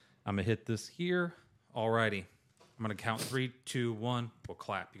I'm going to hit this here. Alrighty. I'm going to count 3, 2, 1. We'll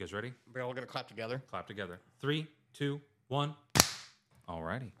clap. You guys ready? We're all going to clap together. Clap together. 3, 2, 1.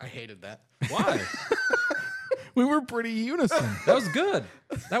 Alrighty. I hated that. Why? We were pretty unison. That was good.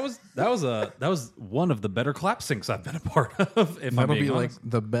 That was one of the better clap syncs I've been a part of. If That'll I'm being be honest. like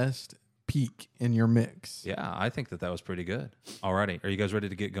the best peak in your mix. Yeah, I think that was pretty good. Alrighty. Are you guys ready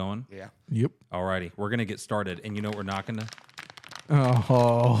to get going? Yeah. Yep. Alrighty. We're going to get started. And you know what we're not going to?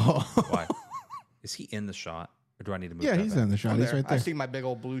 Oh. Why? Is he in the shot? Or do I need to move Yeah, that he's back? in the shot. I'm He's there. right there. I see my big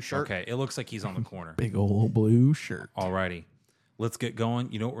old blue shirt. Okay. It looks like he's on the corner. Big old blue shirt. Alrighty. Let's get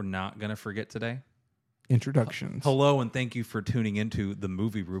going. You know what we're not going to forget today? Introductions. Hello, and thank you for tuning into the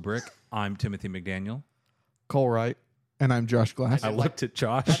movie rubric. I'm Timothy McDaniel. Cole Wright. And I'm Josh Glass. I looked at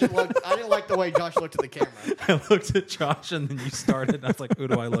Josh. I didn't like the way Josh looked at the camera. I looked at Josh, and then you started. And I was like, "Who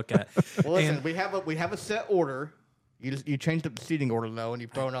do I look at?" Well, listen, And we have a set order. You changed up the seating order though, and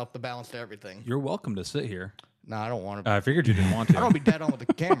you've thrown off the balance to everything. you're welcome to sit here. No, I don't want to. I figured you didn't want to. I don't want to be dead on with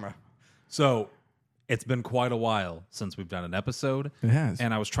the camera. So it's been quite a while since we've done an episode. It has.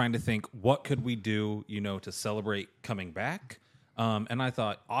 And I was trying to think, what could we do, to celebrate coming back? And I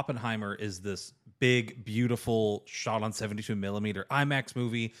thought Oppenheimer is this big, beautiful, shot on 72 millimeter IMAX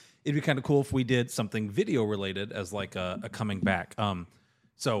movie. It'd be kind of cool if we did something video related as like a coming back.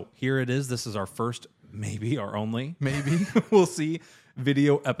 So here it is. This is our first, maybe our only, Maybe. we'll see,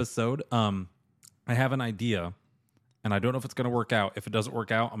 video episode. I have an idea. And I don't know if it's going to work out. If it doesn't work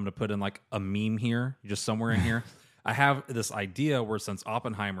out, I'm going to put in like a meme here, just somewhere in here. I have this idea where since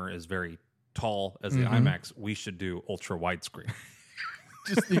Oppenheimer is very tall as the IMAX, we should do ultra widescreen.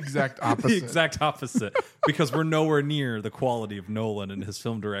 Just the exact opposite. The exact opposite, because we're nowhere near the quality of Nolan and his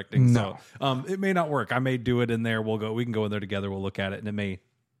film directing. No. So it may not work. I may do it in there. We can go in there together. We'll look at it, and it may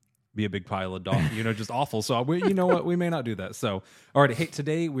be a big pile of dog, just awful. So you know what? We may not do that. So all right, hey,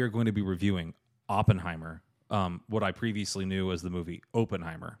 today we are going to be reviewing Oppenheimer. What I previously knew as the movie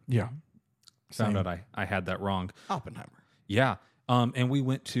Oppenheimer. Yeah. Found Same. out I had that wrong. Oppenheimer. Yeah. And we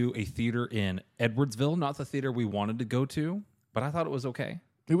went to a theater in Edwardsville, not the theater we wanted to go to, but I thought it was okay.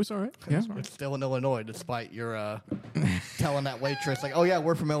 It was all right. Yeah. It's still in Illinois, despite your telling that waitress like, "Oh yeah,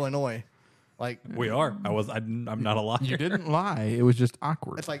 we're from Illinois." Like We are. I'm not a liar. You didn't lie. It was just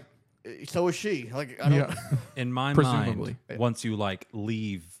awkward. it's like, so is she. Like I don't. Yeah. In my Presumably. mind, once you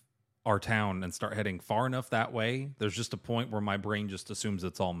leave our town and start heading far enough that way, there's just a point where my brain just assumes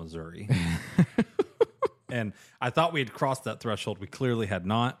it's all Missouri. And I thought we had crossed that threshold. We clearly had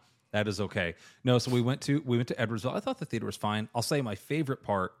not. That is okay. No, so we went to Edwardsville. I thought the theater was fine. I'll say my favorite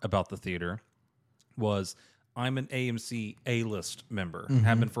part about the theater was I'm an AMC A-list member.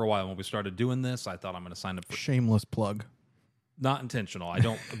 Have been for a while. When we started doing this, I thought I'm going to sign up for. Shameless plug. Not intentional. I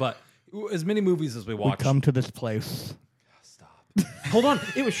don't. But as many movies as we We watch. come to this place. Hold on,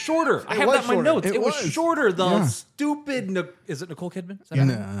 it was shorter. I have was that in my shorter. notes. It It was was. shorter. The Yeah. stupid. Is it Nicole Kidman? Is that her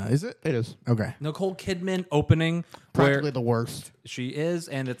name? Nah, is it? It is Okay. Nicole Kidman opening practically where the worst. she is,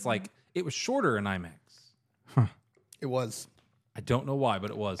 and it's like it was shorter in IMAX. It was. I don't know why, but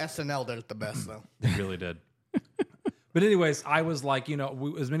it was. SNL did it the best though. It really did. But anyways, I was like,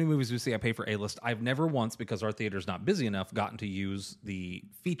 as many movies we see, I pay for A-list. I've never once, because our theater's not busy enough, gotten to use the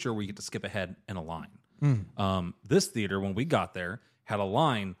feature where you get to skip ahead in a line. This theater, when we got there, had a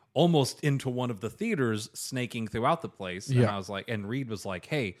line almost into one of the theaters snaking throughout the place. And Yeah. I was like, and Reed was like,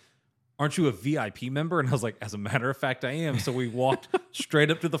 "Hey, aren't you a VIP member?" And I was like, "As a matter of fact, I am." So we walked straight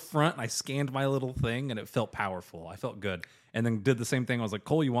up to the front and I scanned my little thing and it felt powerful. I felt good. And then did the same thing. I was like,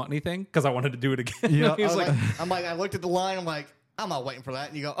 "Cole, you want anything?" Because I wanted to do it again. Yeah. He was like, I looked at the line. I'm like, I'm not waiting for that.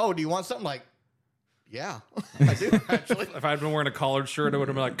 And you go, "Oh, do you want something?" I'm like, yeah, I do actually. if I'd been wearing a collared shirt, I would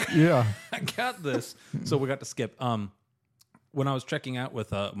have been like, Yeah. I got this. So we got to skip. When I was checking out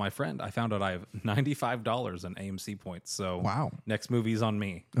with my friend, I found out I have $95 in AMC points. So Wow. next movie's on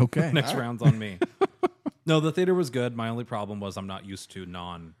me. Okay. Next round's on me. No, the theater was good. My only problem was I'm not used to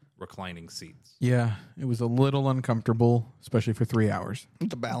non-reclining seats. Yeah. It was a little uncomfortable, especially for 3 hours.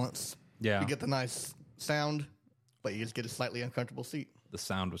 The balance. Yeah. You get the nice sound, but you just get a slightly uncomfortable seat. The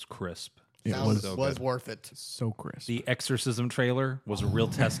sound was crisp. It Sound was so was good. worth it. So crisp. The Exorcism trailer was a real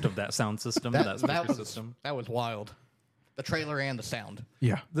test of that sound system, that speaker system. That was wild. The trailer and the sound.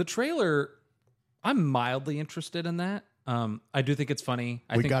 Yeah. The trailer, I'm mildly interested in that. I do think it's funny.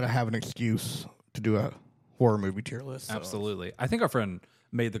 I We think got to have an excuse to do a horror movie tier list. So. absolutely. I think our friend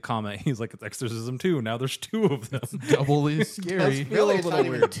made the comment. He's like, "It's Exorcism 2. Now there's 2 of them." Double is scary. Really, it's not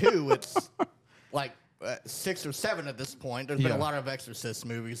even 2. It's like 6 or 7 at this point. There's been Yeah. a lot of Exorcist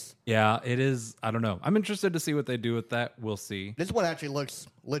movies. Yeah, it is. I don't know. I'm interested to see what they do with that. We'll see. This one actually looks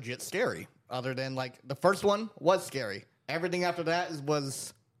legit scary. Other than like the first one was scary. Everything after that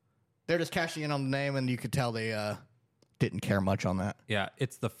was They're just cashing in on the name, and you could tell they didn't care much on that. Yeah,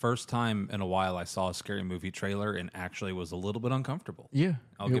 it's the first time in a while I saw a scary movie trailer and actually was a little bit uncomfortable. Yeah,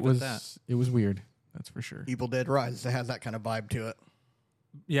 I'll give it that. It was weird. That's for sure. Evil Dead Rise. It has that kind of vibe to it.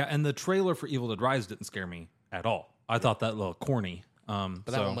 Yeah, and the trailer for Evil Dead Rise didn't scare me at all. I thought that a little corny. But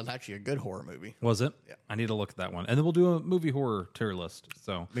that one was actually a good horror movie. Was it? Yeah. I need to look at that one. And then we'll do a movie horror tier list.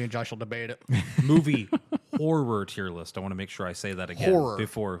 So Me and Josh will debate it. movie horror tier list. I want to make sure I say that again Horror.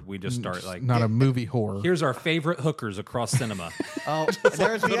 before we just start like Not a movie horror. here's our favorite hookers across cinema. Oh,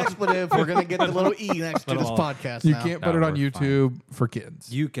 there's the expletive. We're going to get the little E next to this podcast You now. can't put it on we're YouTube for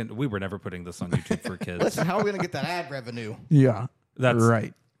kids. You can we were never putting this on YouTube for kids. Listen, how are we going to get that ad revenue? Yeah, That's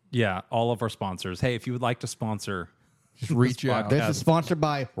right. Yeah, all of our sponsors. Hey, if you would like to sponsor Just reach out. This is sponsored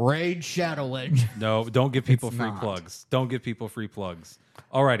by Raid Shadow Edge. No, don't give people It's free not. plugs. Don't give people free plugs.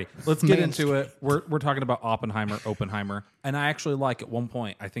 Alrighty, let's get into it. We're talking about Oppenheimer, and I actually like at one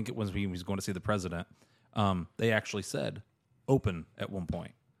point. I think it was when he was going to see the president. They actually said "open" at one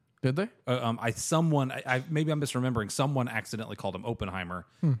point. Did they? Maybe I'm misremembering. Someone accidentally called him Oppenheimer,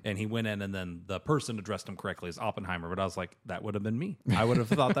 and he went in, and then the person addressed him correctly as Oppenheimer. But I was like, that would have been me. I would have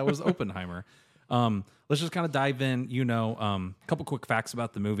thought that was Oppenheimer. Let's just kind of dive in. A couple quick facts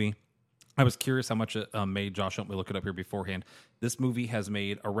about the movie. I was curious how much it made. Josh helped me look it up here beforehand. This movie has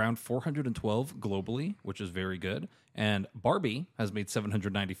made around 412 globally, which is very good. And Barbie has made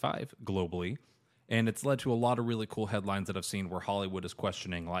 795 globally. And it's led to a lot of really cool headlines that I've seen where Hollywood is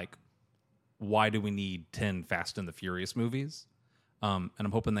questioning, like, why do we need 10 Fast and the Furious movies? And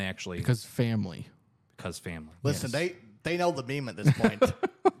I'm hoping they actually... Because family. Because family. Listen, they know the meme at this point.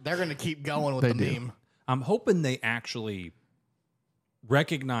 They're going to keep going with They the do. meme. I'm hoping they actually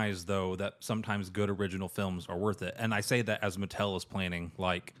recognize, though, that sometimes good original films are worth it. And I say that as Mattel is planning,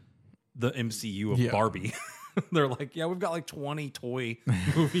 like, the MCU of Barbie. They're like, yeah, we've got like 20 toy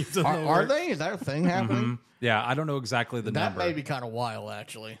movies. Are they? Is that a thing happening? Mm-hmm. Yeah, I don't know exactly the That number. may be kind of wild,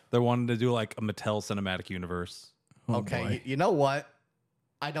 actually. They're wanting to do like a Mattel cinematic universe. Okay, you know what?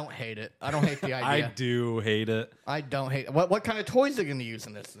 I don't hate it. I don't hate the I idea. do hate it. I don't hate it. What kind of toys are they going to use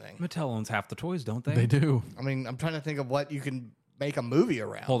in this thing? Mattel owns half the toys, don't they? They do. I mean, I'm trying to think of what you can make a movie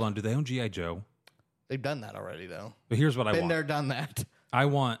around. Hold on, do they own G.I. Joe? They've done that already, though. But here's what I Been want. there, done that. I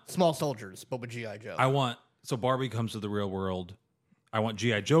want, Small soldiers, but with G.I. Joe. so Barbie comes to the real world. I want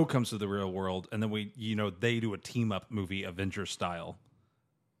G.I. Joe comes to the real world, and then they do a team up movie, Avengers style.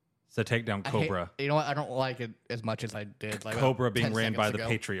 So take down Cobra. You know what? I don't like it as much as I did. Like Cobra about being 10 ran by seconds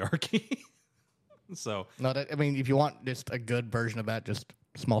the ago. patriarchy. So No, I mean, if you want just a good version of that, just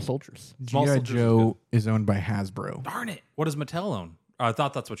small soldiers. Small G.I. Soldiers is Joe is owned by Hasbro. darn it. What does Mattel own? I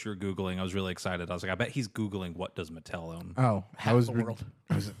thought that's what you were Googling. I was really excited. I was like, I bet he's Googling what does Mattel own. Oh, Half the world.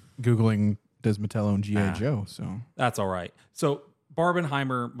 I was Googling, does Mattel own G.I. Joe? So That's all right. So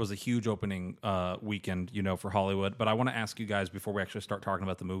Barbenheimer was a huge opening weekend, for Hollywood. But I want to ask you guys before we actually start talking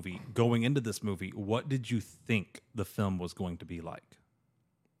about the movie, going into this movie, what did you think the film was going to be like?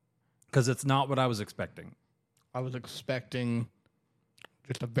 Because it's not what I was expecting. I was expecting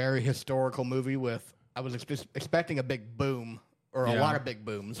just a very historical movie with. I was expecting a big boom or a lot of big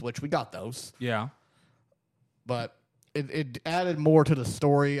booms, which we got those. Yeah. But it added more to the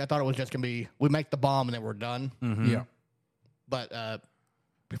story. I thought it was just gonna be we make the bomb and then we're done. yeah, But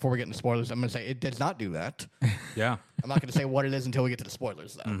before we get into spoilers, I'm gonna say it does not do that. Yeah. I'm not gonna say what it is until we get to the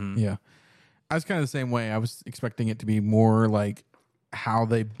spoilers, though. yeah. I was kind of the same way. I was expecting it to be more like how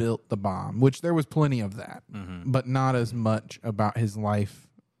they built the bomb, which there was plenty of that, but not as much about his life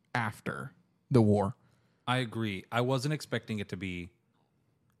after the war. I agree. I wasn't expecting it to be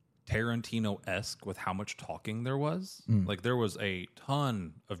Tarantino-esque with how much talking there was. Like, there was a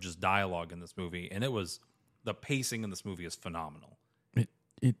ton of just dialogue in this movie, and the pacing in this movie is phenomenal.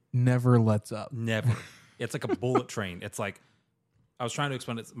 It never lets up. Never. It's like a bullet train. It's like, I was trying to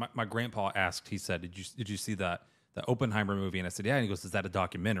explain it. My grandpa asked, he said, did you see that Oppenheimer movie? And I said, yeah. And he goes, is that a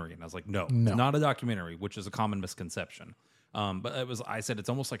documentary? And I was like, no, it's not a documentary, which is a common misconception. But I said, it's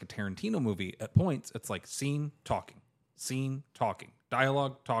almost like a Tarantino movie. At points, it's like scene, talking,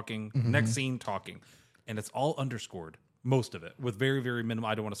 dialogue, talking, next scene, talking. And it's all underscored, most of it, with very, very minimal.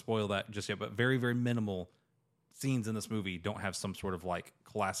 I don't want to spoil that just yet, but very, very minimal scenes in this movie don't have some sort of like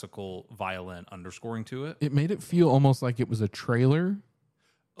classical violin underscoring to it. It made it feel almost like it was a trailer,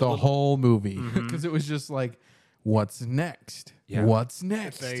 the whole movie, because it was just like, what's next? Yeah. What's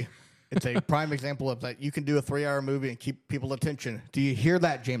next? It's a prime example of that. You can do a 3-hour movie and keep people's attention. Do you hear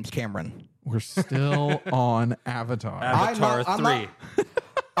that, James Cameron? We're still on Avatar. Avatar I'm 3.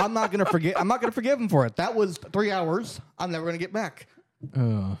 I'm not gonna forget. I'm not gonna forgive him for it. That was 3 hours. I'm never gonna get back.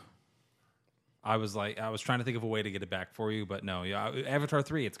 I was trying to think of a way to get it back for you, but no. Yeah, Avatar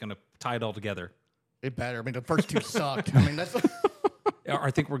 3, it's going to tie it all together. It better. I mean, the first two sucked. I mean, that's.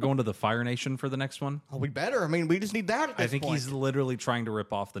 I think we're going to the Fire Nation for the next one. Oh, we better. I mean, we just need that at this I think point. he's literally trying to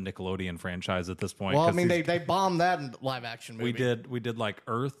rip off the Nickelodeon franchise at this point. Well, I mean, they bombed that in live action movie. We did like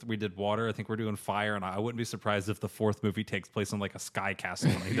Earth, we did Water. I think we're doing Fire, and I wouldn't be surprised if the fourth movie takes place in like a sky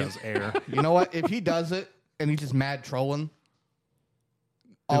castle and he does Air. You know what? If he does it and he's just mad trolling,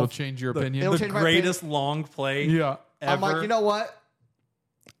 It'll change your opinion. The greatest long play Yeah. ever. I'm like, you know what?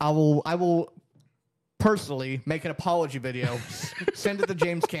 I will personally make an apology video, send it to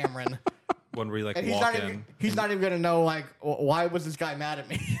James Cameron, when we like and walk in. he's not even gonna know like why was this guy mad at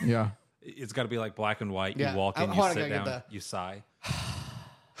me? Yeah. It's got to be like black and white. Yeah. You walk in, Hold you on, I sit gotta get down, you sigh.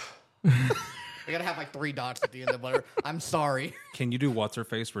 I gotta have like 3 dots at the end of whatever. I'm sorry. Can you do what's her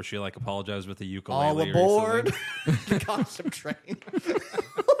face where she like apologized with the ukulele? All aboard the concept train.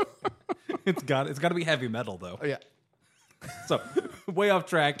 It's got to be heavy metal though. Oh yeah. So way off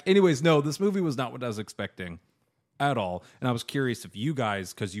track. Anyways, no, this movie was not what I was expecting at all. And I was curious if you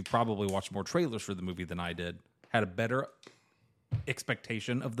guys, because you probably watched more trailers for the movie than I did, had a better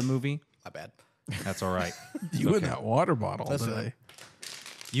expectation of the movie. My bad. That's all right. You and that water bottle today.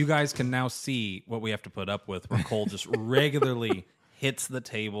 You guys can now see what we have to put up with where Cole just regularly hits the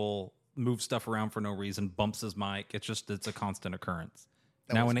table, moves stuff around for no reason, bumps his mic. It's a constant occurrence.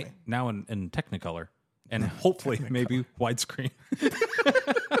 Now in Technicolor. And hopefully maybe widescreen.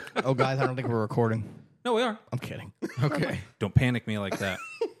 Oh, guys, I don't think we're recording. No, we are. I'm kidding. Okay. Don't panic me like that.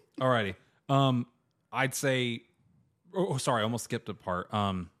 Alrighty. I'd say sorry, I almost skipped a part.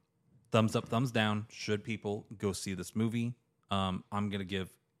 Thumbs up, thumbs down. Should people go see this movie? I'm gonna give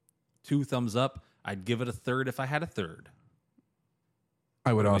 2 thumbs up. I'd give it a third if I had a third.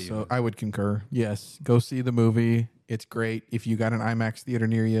 I would concur. Yes. Go see the movie. It's great. If you got an IMAX theater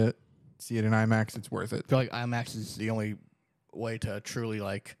near you, see it in IMAX. It's worth it. I feel like IMAX is the only way to truly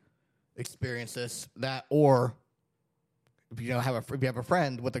like experience this. That or if you have a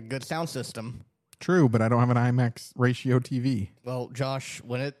friend with a good sound system. True, but I don't have an IMAX ratio TV. Well, Josh,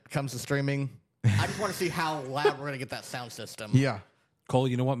 when it comes to streaming, I just want to see how loud we're gonna get that sound system. Yeah. Cole,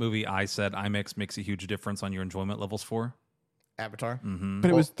 you know what movie I said IMAX makes a huge difference on your enjoyment levels for? Avatar. But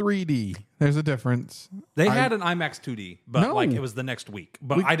it was 3D. There's a difference. They had an IMAX 2D, but No. like it was the next week.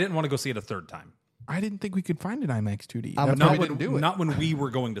 But I didn't want to go see it a third time. I didn't think we could find an IMAX 2D. I'm That's not why we Not didn't do it. not when we were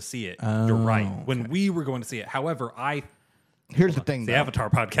going to see it. You're right. When we were going to see it. However, Here's the thing, the though. Avatar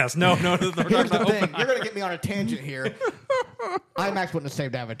podcast. No, we're Here's talking the about thing. Oppenheimer. You're gonna get me on a tangent here. IMAX wouldn't have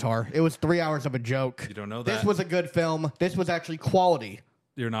saved Avatar. It was 3 hours of a joke. You don't know This that. was a good film. This was actually quality.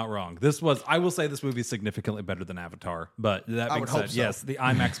 You're not wrong. I will say this movie is significantly better than Avatar. But that being would hope said, so. yes, the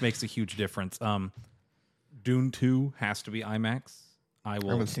IMAX makes a huge difference. Dune 2 has to be IMAX. I I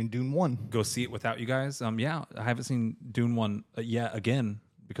will haven't seen Dune 1. go see it without you guys. Yeah, I haven't seen Dune 1 yet again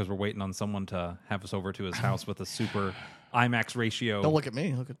because we're waiting on someone to have us over to his house with a super IMAX ratio. Don't look at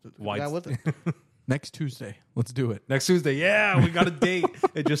me. Look at the guy with it. Next Tuesday. Let's do it. Next Tuesday. Yeah, we got a date.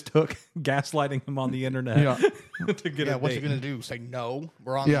 It just took gaslighting him on the internet to get Yeah, a what's date. he going to do? Say no?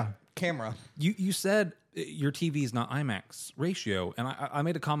 We're on Yeah. camera. You said your TV is not IMAX ratio, and I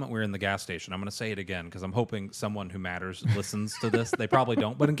made a comment. We were in the gas station. I'm going to say it again because I'm hoping someone who matters listens to this. They probably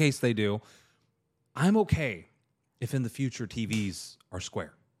don't, but in case they do, I'm okay if in the future TVs are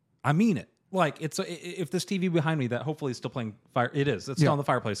square. I mean it. Like if this TV behind me that hopefully is still playing fire, it is. It's still on the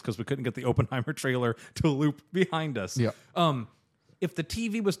fireplace because we couldn't get the Oppenheimer trailer to loop behind us. Yeah. If the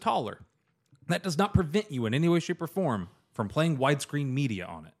TV was taller, that does not prevent you in any way, shape, or form from playing widescreen media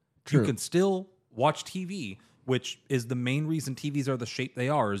on it. True. You can still watch TV, which is the main reason TVs are the shape they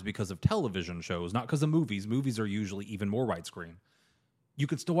are, is because of television shows, not because of movies. Movies are usually even more widescreen. You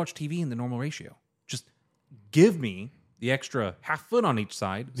can still watch TV in the normal ratio. Just give me the extra half foot on each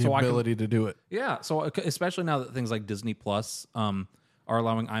side. The ability to do it. Yeah, so especially now that things like Disney Plus are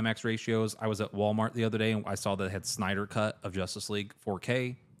allowing IMAX ratios. I was at Walmart the other day and I saw that it had Snyder Cut of Justice League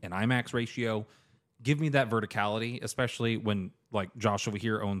 4K and IMAX ratio. Give me that verticality, especially when like Josh over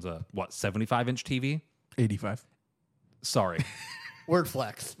here owns a 75-inch TV. 85. Sorry, Word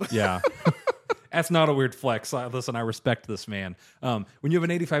flex. yeah. That's not a weird flex. Listen, I respect this man. When you have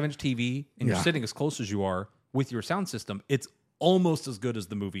an 85-inch TV and you're sitting as close as you are with your sound system, it's almost as good as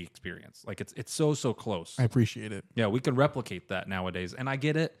the movie experience. Like it's so close. I appreciate it. Yeah, we can replicate that nowadays. And I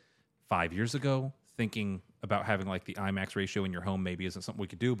get it. 5 years ago, thinking about having like the IMAX ratio in your home maybe isn't something we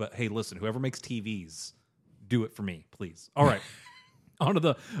could do. But hey, listen, whoever makes TVs, do it for me, please. All right.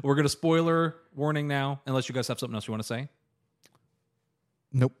 We're going to spoiler warning now, unless you guys have something else you want to say.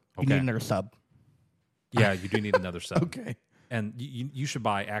 Nope. You need another sub. Yeah, you do need another sub. Okay. And you should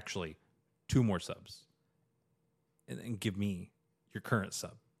buy actually 2 more subs, and give me your current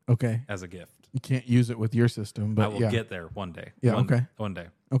sub Okay. as a gift. You can't use it with your system, but I will get there one day. Yeah, okay. One day.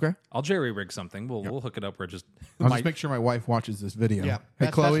 Okay. I'll jerry rig something. We'll hook it up where just I'll just make sure my wife watches this video. Yeah. Hey,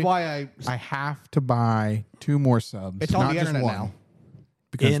 Chloe, That's why I have to buy 2 more subs. It's on not the just internet one, now.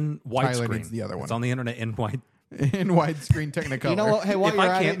 because in Tyler widescreen. needs the other one. It's on the internet in wide. In widescreen Technicolor. You know what? Hey, while If you're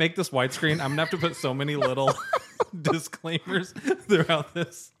I at can't it, make this widescreen, I'm gonna have to put so many little disclaimers throughout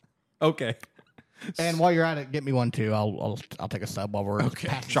this. Okay. and while you're at it, get me one too. I'll take a sub while we're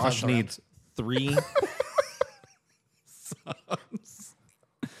passing Josh subs around. needs 3 subs.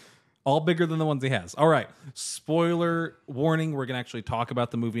 All bigger than the ones he has. All right. Spoiler warning. We're going to actually talk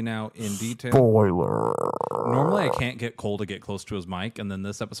about the movie now in detail. Spoiler. Normally, I can't get Cole to get close to his mic, and then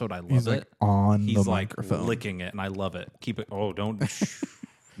this episode, I love He's it. like on He's the like microphone. licking it, and I love it. Keep it. Oh, don't make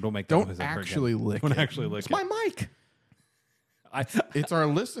that Don't noise ever actually again. lick Don't it. actually lick It's it. my mic. It's our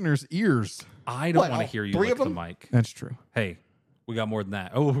listeners' ears. I don't What, want to all hear you 3 lick of the them? mic. That's true. Hey, we got more than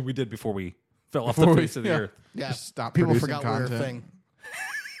that. Oh, we did before we fell off Before the we- face of the yeah. earth. Yeah. Just stop People producing forgot we were a content. thing.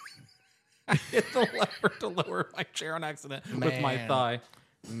 Hit the lever to lower my chair on accident with my Man. thigh.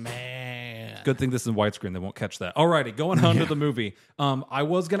 Man. Good thing this is widescreen. They won't catch that. Alrighty, going on to the movie. I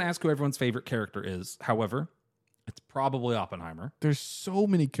was going to ask who everyone's favorite character is. However, it's probably Oppenheimer. There's so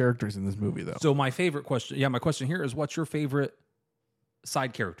many characters in this movie, though. So my favorite question, my question here is, what's your favorite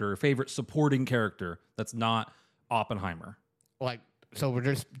side character or favorite supporting character that's not Oppenheimer? Like, so we're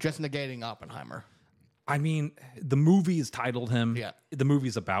just negating Oppenheimer. I mean, the movie is titled him. Yeah. The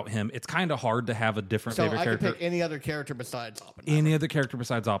movie's about him. It's kind of hard to have a different So favorite I could character. pick any other character besides Oppenheimer. Any other character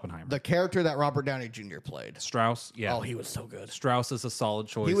besides Oppenheimer? The character that Robert Downey Jr. played. Strauss? Yeah. Oh, he was so good. Strauss is a solid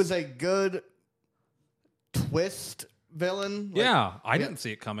choice. He was a good twist villain. Like, Yeah, I didn't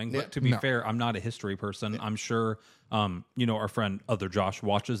see it coming. But Yeah. to be No. fair, I'm not a history person. I'm sure, our friend other Josh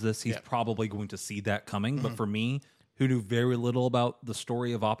watches this. He's Yeah. probably going to see that coming. But for me, who knew very little about the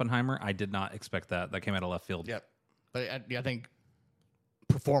story of Oppenheimer, I did not expect that. That came out of left field. Yep. But I think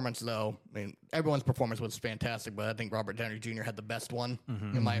performance, though, I mean, everyone's performance was fantastic, but I think Robert Downey Jr. had the best one,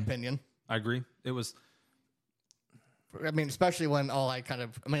 in my opinion. I agree. It was. I mean, especially when I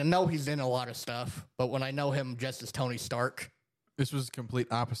know he's in a lot of stuff, but when I know him just as Tony Stark, This was a complete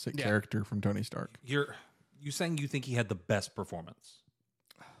opposite Yeah. character from Tony Stark. You saying you think he had the best performance?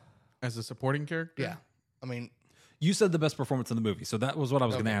 As a supporting character? yeah. I mean, You said the best performance in the movie, so that was what I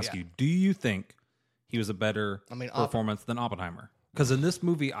was going to Okay, ask yeah. you. Do you think he was a better performance than Oppenheimer? Because in this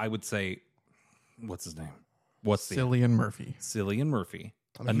movie, I would say, what's his name? What's the Cillian Murphy. Cillian Murphy?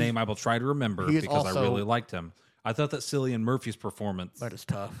 A name I will try to remember he's because I also- really liked him. I thought that Cillian Murphy's performance that is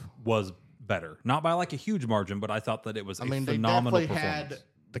tough. was better, not by like a huge margin, but I thought that it was I mean, a they phenomenal definitely performance. had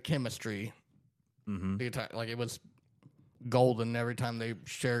the chemistry. Mhm. The entire, it was golden every time they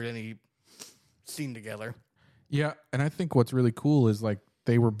shared any scene together. Yeah, and I think what's really cool is like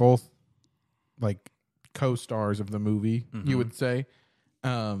they were both like co-stars of the movie, you would say.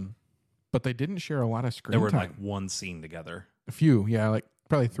 But they didn't share a lot of screen They were in time. like one scene together. A few, yeah, like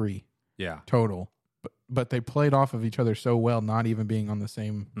probably 3 Yeah. total. But they played off of each other so well, not even being on the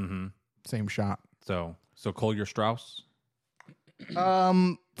same Mm-hmm. shot. So Cole, you're Strauss.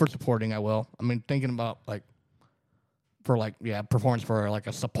 For supporting, I will. I mean, thinking about performance for like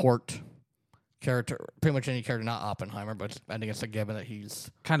a support character, pretty much any character, not Oppenheimer, but I think it's a given that he's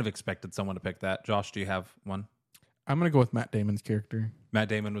Kind of expected someone to pick that. Josh, do you have one? I'm gonna go with Matt Damon's character. Matt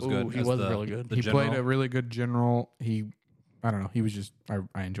Damon was good. He as was the- really good. the He general. played a really good general. I don't know. He was just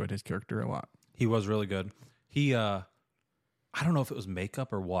I enjoyed his character a lot. He was really good. He, I don't know if it was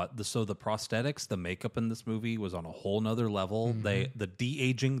makeup or what. So the prosthetics, the makeup in this movie was on a whole nother level. The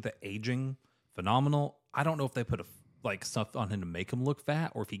de-aging, the aging, phenomenal. I don't know if they put stuff on him to make him look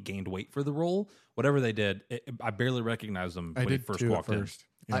fat or if he gained weight for the role. Whatever they did, I barely recognized him I when he did first too walked at in. first.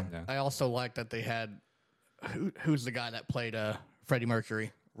 Yeah. I also like that they had who's the guy that played Freddie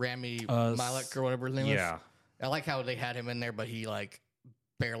Mercury, Rami Malek or whatever his name Yeah. is. I like how they had him in there, but he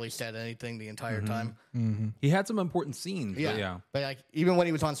barely said anything the entire time. He had some important scenes. Yeah, But yeah. But even when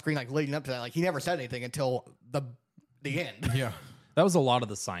he was on screen, leading up to that, he never said anything until the end. Yeah. That was a lot of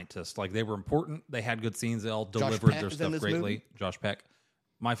the scientists. They were important. They had good scenes. They all delivered Peck their is in stuff this greatly. movie? Josh Peck.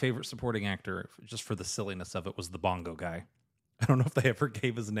 My favorite supporting actor, just for the silliness of it, was the bongo guy. I don't know if they ever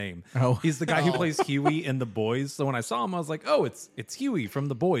gave his name. Oh. He's the guy who Oh. plays Huey in The Boys. So when I saw him, I was like, oh, it's Huey from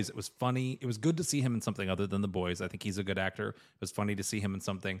The Boys. It was funny. It was good to see him in something other than The Boys. I think he's a good actor. It was funny to see him in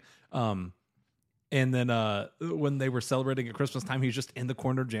something. And then when they were celebrating at Christmas time, he was just in the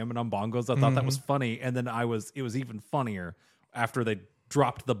corner jamming on bongos. I thought that was funny. And then it was even funnier after they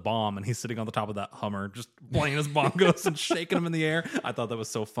dropped the bomb and he's sitting on the top of that Hummer just playing his bongos and shaking them in the air. I thought that was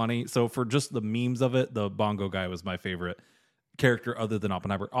so funny. So for just the memes of it, the bongo guy was my favorite character other than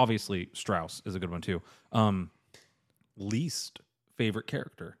Oppenheimer. Obviously, Strauss is a good one too. Least favorite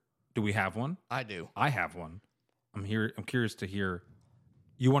character. Do we have one? I do. I have one. I'm curious to hear.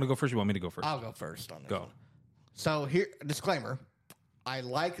 You want to go first? Or you want me to go first? I'll go first on this. Go. One. So here, disclaimer. I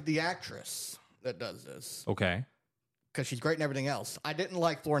like the actress that does this. Okay. Because she's great in everything else. I didn't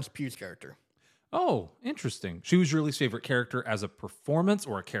like Florence Pugh's character. Oh, interesting. She was your least favorite character as a performance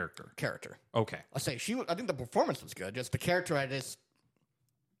or a character? Character. Okay. I think the performance was good. Just the character, it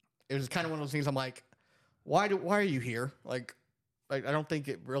was kind of one of those things. I'm like, why are you here? Like I don't think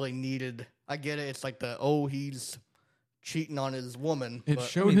it really needed. I get it. It's like he's cheating on his woman. It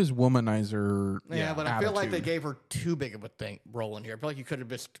showed his womanizer. Yeah, but I feel like they attitude. gave her too big of a role in here. I feel like you could have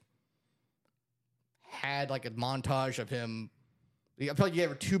just had like a montage of him. I feel like you gave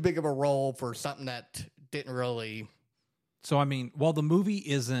her too big of a role for something that didn't really. So, I mean, while the movie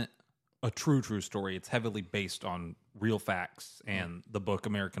isn't a true story, it's heavily based on real facts and the book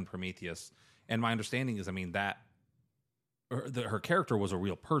American Prometheus. And my understanding is, I mean, her character was a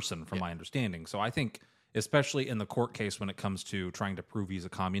real person from my understanding. So I think, especially in the court case when it comes to trying to prove he's a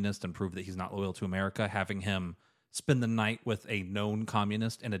communist and prove that he's not loyal to America, having him spend the night with a known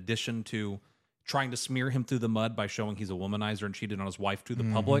communist in addition to trying to smear him through the mud by showing he's a womanizer and cheated on his wife to the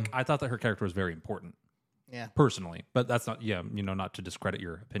public. I thought that her character was very important. Yeah. Personally. But that's not, not to discredit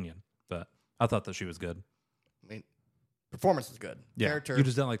your opinion. But I thought that she was good. I mean, performance is good. Yeah. Character. You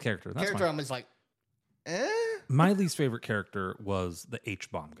just didn't like character. That's Character, fine. I'm just like, My least favorite character was the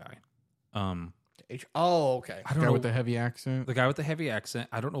H-bomb guy. Oh, okay. I don't Guy know. with the heavy accent. The guy with the heavy accent.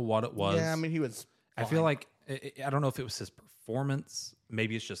 I don't know what it was. Yeah, I mean, he was. I feel like I don't know if it was his performance.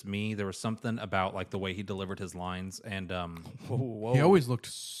 Maybe it's just me. There was something about like the way he delivered his lines, and He always looked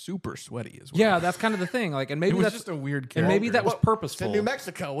super sweaty as well. yeah, that's kind of the thing. Like, and maybe it was that's just a weird character. and maybe that was It's purposeful. in New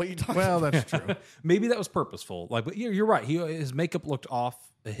Mexico. What are you talking Well, about? that's true. Maybe that was purposeful. Like, but you're right. His makeup looked off.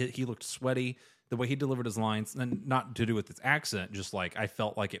 He looked sweaty. The way he delivered his lines, and not to do with his accent, just like I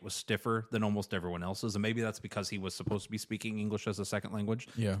felt like it was stiffer than almost everyone else's, and maybe that's because he was supposed to be speaking English as a second language.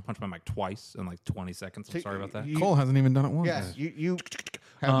 Yeah. Punched my mic twice in like 20 seconds. I'm sorry about that. Cole hasn't even done it once. Yes, you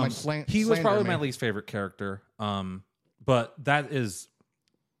have my He was probably my me. least favorite character. But that is,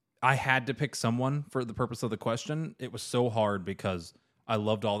 I had to pick someone for the purpose of the question. It was so hard because I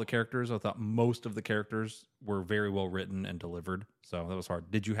loved all the characters. I thought most of the characters were very well written and delivered. So that was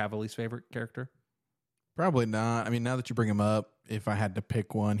hard. Did you have a least favorite character? Probably not. I mean, now that you bring him up, if I had to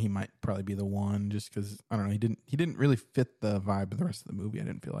pick one, he might probably be the one. Just because I don't know, he didn't really fit the vibe of the rest of the movie. I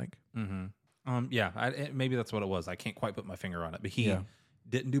didn't feel like. Mm-hmm. Maybe that's what it was. I can't quite put my finger on it, but he Yeah.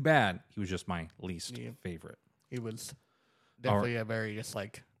 didn't do bad. He was just my least favorite. He was definitely a very just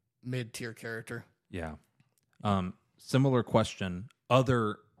like mid-tier character. Yeah. Similar question.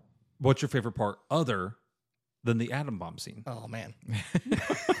 What's your favorite part other than the atom bomb scene? Oh man,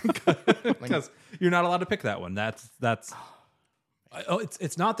 Because you're not allowed to pick that one. It's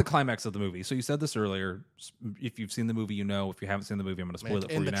not the climax of the movie. So you said this earlier. If you've seen the movie, you know. If you haven't seen the movie, I'm going to spoil it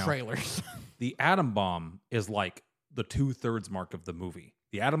for in you the now. trailers. The atom bomb is like the 2/3 mark of the movie.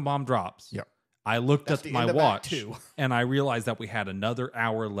 The atom bomb drops. Yep. I looked That's at the my end of watch Act 2. and I realized that we had another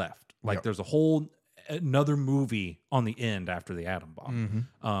hour left. Like Yep. there's another movie on the end after the atom bomb.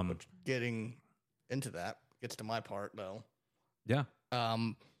 Mm-hmm. Getting into that gets to my part though. Yeah.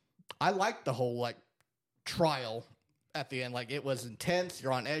 I liked the whole like trial at the end. Like it was intense.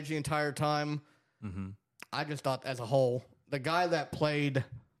 You're on edge the entire time. Mm-hmm. I just thought as a whole, the guy that played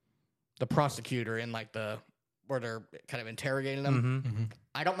the prosecutor in like where they're kind of interrogating him. Mm-hmm.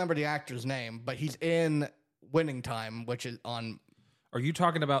 I don't remember the actor's name, but he's in Winning Time, which is on Are you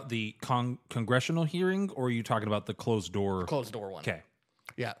talking about the congressional hearing, or are you talking about the closed door? closed door one. Okay.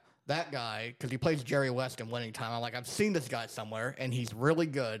 Yeah, that guy, because he plays Jerry West in Winning Time. I'm like, I've seen this guy somewhere, and he's really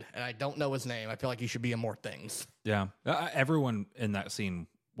good, and I don't know his name. I feel like he should be in more things. Yeah. Everyone in that scene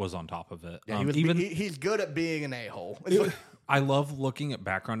was on top of it. Yeah, he's good at being an a-hole. I love looking at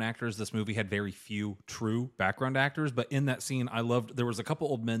background actors. This movie had very few true background actors, but in that scene, there was a couple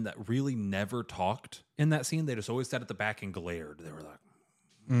old men that really never talked in that scene. They just always sat at the back and glared. They were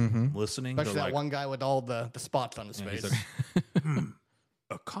like listening. Especially They're that like, one guy with all the spots on his he's face. like,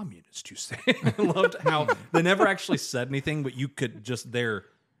 a communist, you say? I loved how they never actually said anything, but you could just their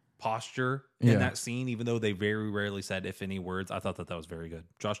posture in that scene, even though they very rarely said, if any, words. I thought that was very good.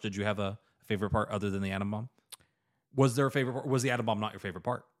 Josh, did you have a favorite part other than the atom bomb? Was there a favorite part? Was the atom bomb not your favorite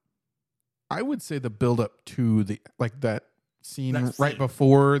part? I would say the build up to that scene That right scene.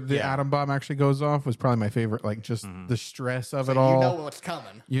 before the Yeah. atom bomb actually goes off was probably my favorite. Like just the stress of So it all. you know what's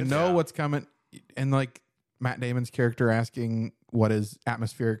coming. You know Yeah. what's coming, and like Matt Damon's character asking what is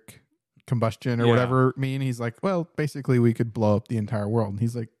atmospheric combustion or Yeah. whatever mean. He's like, well, basically we could blow up the entire world. And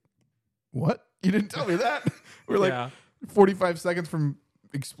he's like, what? You didn't tell me that. We're like Yeah. 45 seconds from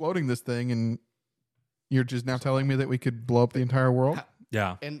exploding this thing, and you're just now telling me that we could blow up the entire world.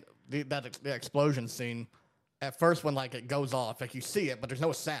 Yeah. And the explosion scene, at first when like it goes off, like you see it, but there's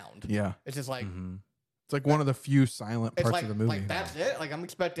no sound. Yeah, It's just like it's like one of the few silent it's parts like of the movie. like that's it. Like I'm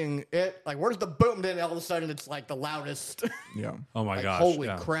expecting it. Like where's the boom? Then all of a sudden it's like the loudest. Yeah, Oh my like, gosh. holy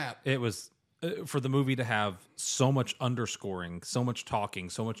yeah. crap! It was for the movie to have so much underscoring, so much talking,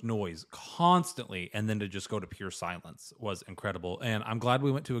 so much noise constantly, and then to just go to pure silence was incredible. And I'm glad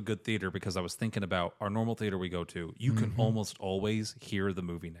we went to a good theater because I was thinking about our normal theater we go to. You can almost always hear the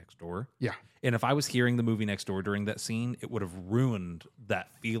movie next door. yeah. And if I was hearing the movie next door during that scene, it would have ruined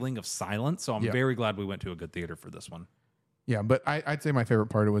that feeling of silence. So I'm Yeah. very glad we went to a good theater for this one. Yeah, but I'd say my favorite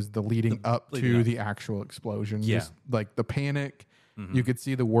part was the leading up leading to up. the actual explosion. Yeah. Just like the panic. You could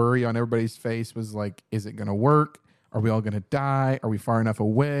see the worry on everybody's face was like, is it going to work? Are we all going to die? Are we far enough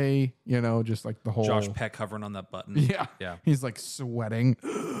away? You know, just like the whole. Josh Peck hovering on that button. Yeah. Yeah. He's like sweating.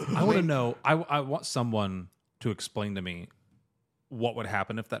 I want to know. I want someone to explain to me what would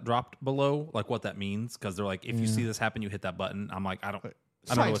happen if that dropped below, like what that means. Because they're like, if you see this happen, you hit that button. I'm like, I don't know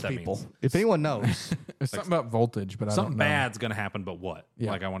Science what that people. means. If anyone knows, There's something about voltage, but I Something don't know. bad's gonna happen, but what?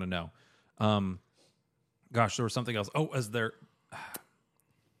 Yeah. Like I want to know. Gosh, there was something else. Oh, is there?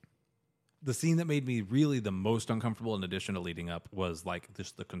 The scene that made me really the most uncomfortable, in addition to leading up, was like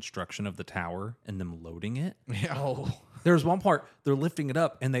just the construction of the tower and them loading it. Yeah. oh, There was one part they're lifting it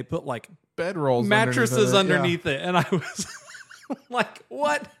up and they put like Bedrolls mattresses underneath underneath it, and I was like,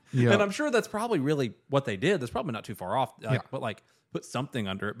 "What?" Yeah. And I'm sure that's probably really what they did. That's probably not too far off. Like, Yeah. But like, put something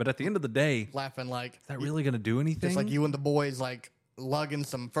under it. But at the end of the day, is laughing like that really going to do anything? just like you and the boys like lugging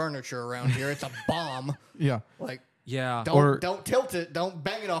some furniture around here. It's a bomb. Yeah. Like Yeah. don't tilt it. Don't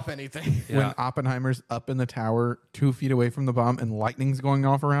bang it off anything. Yeah. When Oppenheimer's up in the tower 2 feet away from the bomb and lightning's going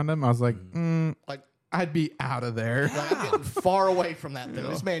off around him, I was like, Like, I'd be out of there. like I'm getting far away from that thing.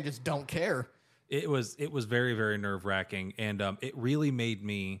 This man just don't care. It was very, very nerve wracking, and it really made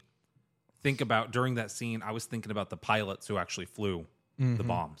me think about during that scene. I was thinking about the pilots who actually flew the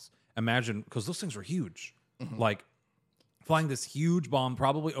bombs. Imagine, because those things were huge, like flying this huge bomb,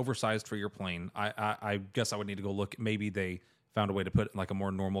 probably oversized for your plane. I guess I would need to go look. Maybe they found a way to put it in like a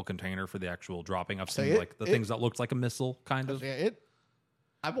more normal container for the actual dropping. I've seen like the things that looked like a missile, kind of. Yeah,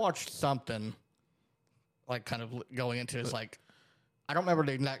 I watched something like kind of going into this like. I don't remember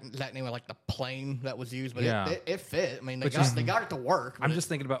the exact name of like the plane that was used, but Yeah. it fit. I mean, they Which got it to work. I'm but just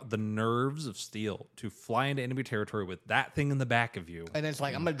thinking about the nerves of steel to fly into enemy territory with that thing in the back of you. and it's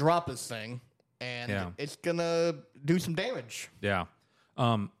like I'm gonna drop this thing, and Yeah. it's gonna do some damage. Yeah.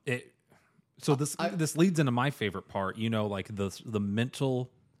 So this leads into my favorite part, you know, like the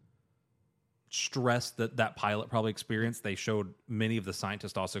mental stress that pilot probably experienced. They showed many of the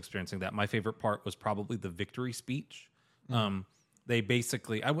scientists also experiencing that. My favorite part was probably the victory speech. They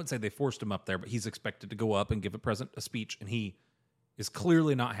basically, I wouldn't say they forced him up there, but he's expected to go up and give a speech, and he is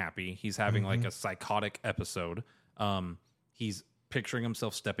clearly not happy. He's having like a psychotic episode. He's picturing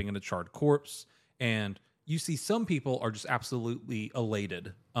himself stepping in a charred corpse, and you see some people are just absolutely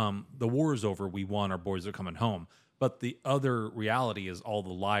elated. The war is over. We won. Our boys are coming home. But the other reality is all the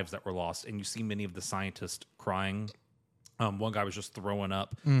lives that were lost, and you see many of the scientists crying. One guy was just throwing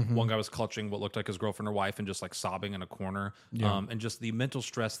up. One guy was clutching what looked like his girlfriend or wife and just like sobbing in a corner. And just the mental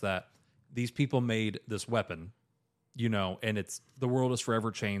stress that these people made this weapon, you know, and the world is forever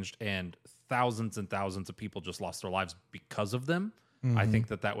changed, and thousands of people just lost their lives because of them. I think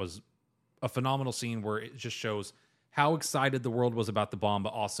that was a phenomenal scene where it just shows how excited the world was about the bomb,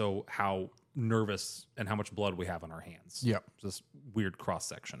 but also how nervous and how much blood we have on our hands. Yep. This weird cross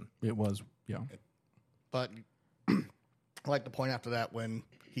section. It was, yeah. But I like the point after that when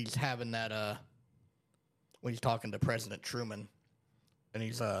he's having that when he's talking to President Truman, and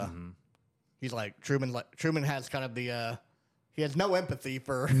he's like Truman has kind of the he has no empathy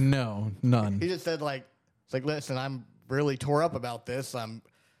for No, none. he just said like it's like listen, I'm really tore up about this. I'm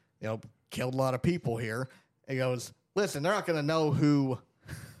killed a lot of people here. He goes, listen, they're not gonna know who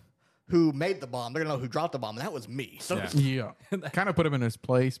made the bomb. They're gonna know who dropped the bomb, and that was me. So Yeah. Yeah. Kind of put him in his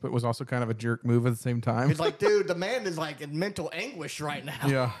place, but was also kind of a jerk move at the same time. he's like, dude, the man is like in mental anguish right now.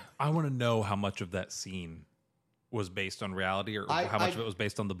 Yeah. I want to know how much of that scene was based on reality, or how much of it was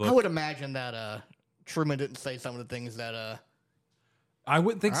based on the book. I would imagine that Truman didn't say some of the things that I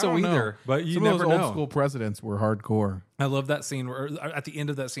wouldn't think I so don't know. but you Some never of those know. old school presidents were hardcore. I love that scene where at the end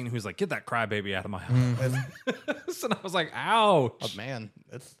of that scene, he was like, "Get that crybaby out of my house." And I was like, "Ouch!" Oh man,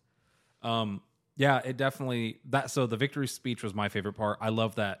 it's Yeah, it definitely that. So the victory speech was my favorite part. I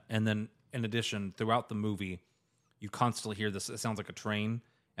love that. And then in addition, throughout the movie, you constantly hear this. It sounds like a train.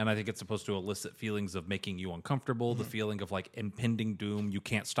 And I think it's supposed to elicit feelings of making you uncomfortable, the feeling of like impending doom. You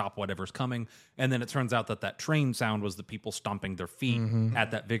can't stop whatever's coming. And then it turns out that train sound was the people stomping their feet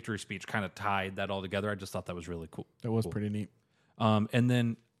at that victory speech, kind of tied that all together. I just thought that was really cool. That was pretty neat. And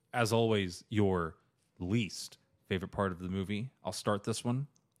then, as always, your least favorite part of the movie. I'll start this one.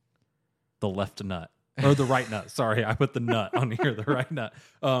 The left nut. Or the right nut. Sorry, I put the nut on here, the right nut.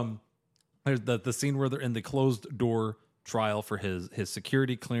 There's the scene where they're in the closed door trial for his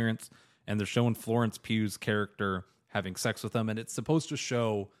security clearance, and they're showing Florence Pugh's character having sex with him, and it's supposed to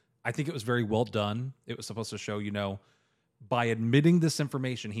show, I think it was very well done. It was supposed to show, by admitting this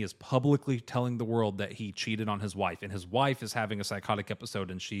information, he is publicly telling the world that he cheated on his wife, and his wife is having a psychotic episode,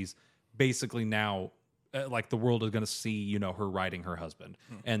 and she's basically now like the world is going to see, her riding her husband.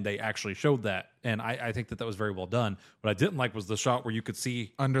 And they actually showed that. And I think that was very well done. What I didn't like was the shot where you could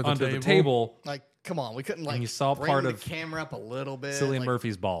see under the table. like, come on, we couldn't you saw bring part the of camera up a little bit. Cillian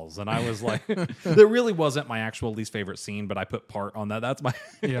Murphy's balls. And I was like, there really wasn't my actual least favorite scene, but I put part on that. That's my,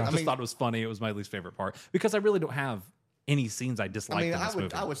 Yeah. I just thought it was funny. It was my least favorite part because I really don't have any scenes I dislike in this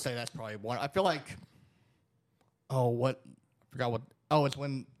movie. I would say that's probably one. I feel like, it's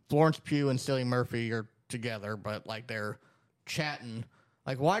when Florence Pugh and Cillian Murphy are together, but like they're chatting.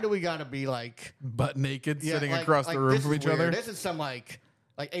 Like, why do we got to be like butt naked, sitting across the room from each other? This is some like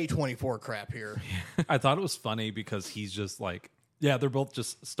A24 crap here. I thought it was funny because he's just like, yeah, they're both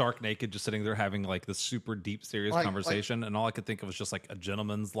just stark naked, just sitting there having like this super deep, serious conversation. And all I could think of was just like a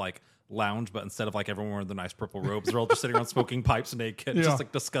gentleman's like lounge, but instead of like everyone wearing the nice purple robes, they're all just sitting around smoking pipes naked, just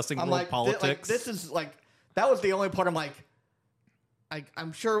like discussing world politics. This is like, that was the only part I'm like,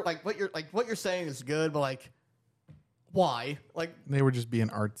 I'm sure like what you're saying is good, but like, why? Like, they were just being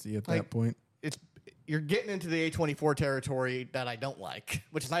artsy at that point. You're getting into the A24 territory that I don't like,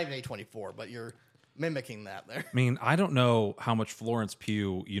 which is not even A24, but you're mimicking that there. I mean, I don't know how much Florence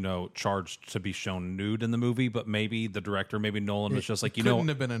Pugh, charged to be shown nude in the movie, but maybe the director, maybe Nolan was just like, couldn't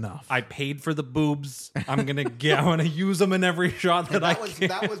have been enough. I paid for the boobs. I'm gonna use them in every shot that I can.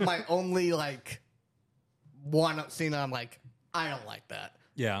 That was my only like one scene that I'm like, I don't like that.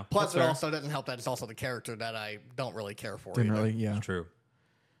 Yeah. Plus, it also doesn't help that it's also the character that I don't really care for. Didn't really, yeah. It's true.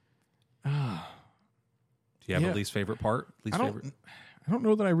 Do you have a least favorite part? I don't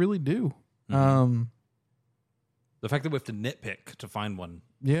know that I really do. The fact that we have to nitpick to find one,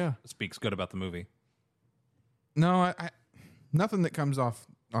 speaks good about the movie. No, I nothing that comes off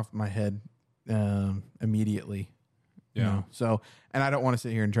my head immediately. Yeah. No. So, and I don't want to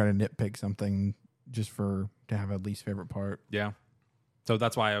sit here and try to nitpick something just to have a least favorite part. Yeah. So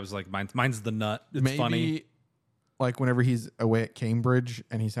that's why I was like, mine's the nut. It's Maybe, funny. Like whenever he's away at Cambridge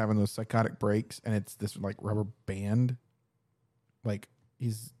and he's having those psychotic breaks and it's this like rubber band, like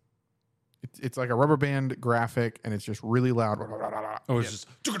it's like a rubber band graphic and it's just really loud. Oh, it's just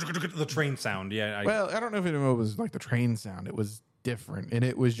the train sound. Yeah. Well, I don't know if it was like the train sound. It was different and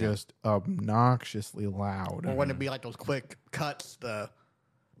it was just obnoxiously loud. Or wouldn't it be like those quick cuts,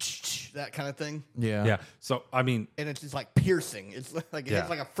 that kind of thing? Yeah. Yeah. So, I mean, and it's just like piercing. It's like it hits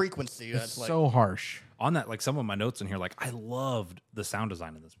like a frequency. It's so harsh. On that, like some of my notes in here, like I loved the sound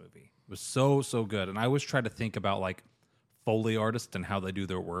design in this movie. It was so good. And I always try to think about like Foley artists and how they do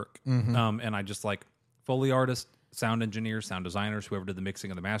their work. And I just like Foley artists, sound engineers, sound designers, whoever did the mixing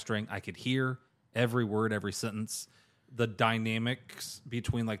and the mastering. I could hear every word, every sentence. The dynamics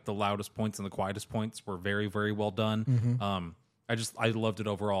between like the loudest points and the quietest points were very, very well done. I loved it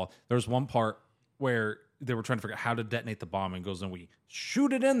overall. There was one part where they were trying to figure out how to detonate the bomb and goes, and we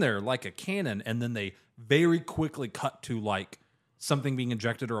shoot it in there like a cannon. And then they very quickly cut to like something being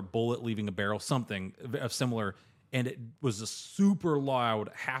injected or a bullet leaving a barrel, something of similar. And it was a super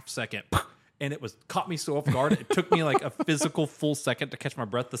loud half second. And it caught me so off guard. It took me like a physical full second to catch my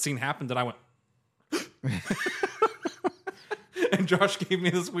breath. The scene happened and I went, and Josh gave me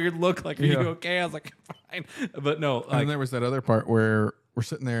this weird look like, are you okay? I was like, fine. But no. And then there was that other part where we're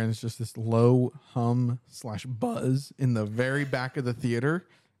sitting there and it's just this low hum / buzz in the very back of the theater.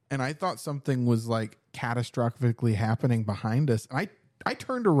 And I thought something was like catastrophically happening behind us. And I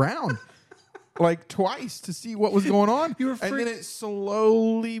turned around like twice to see what was going on. And then it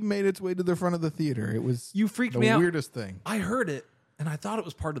slowly made its way to the front of the theater. It was you freaked me out. The weirdest thing. I heard it and I thought it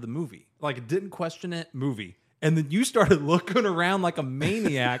was part of the movie. Like it didn't question it, movie. And then you started looking around like a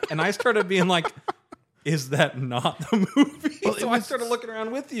maniac, and I started being like, is that not the movie? Well, So I started looking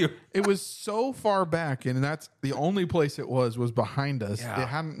around with you. It was so far back, and that's the only place it was behind us. Yeah. It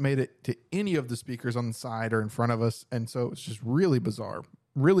hadn't made it to any of the speakers on the side or in front of us, and so it's just really bizarre.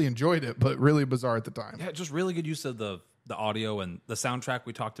 Really enjoyed it, but really bizarre at the time. Yeah, just really good use of the audio and the soundtrack.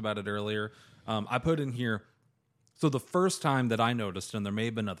 We talked about it earlier. I put in here. So the first time that I noticed, and there may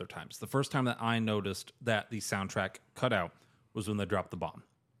have been other times, the first time that I noticed that the soundtrack cut out was when they dropped the bomb.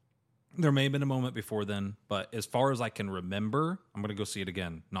 There may have been a moment before then, but as far as I can remember, I'm going to go see it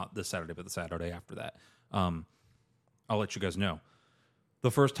again, not this Saturday, but the Saturday after that. I'll let you guys know.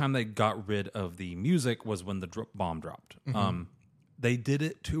 The first time they got rid of the music was when the bomb dropped. They did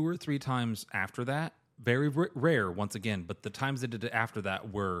it 2 or 3 times after that. Very rare, once again, but the times they did it after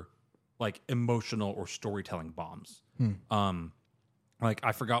that were like emotional or storytelling bombs. Like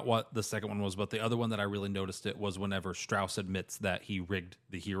I forgot what the second one was, but the other one that I really noticed it was whenever Strauss admits that he rigged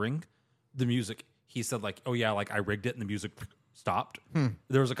the hearing. The music, he said like, oh yeah, like I rigged it and the music stopped.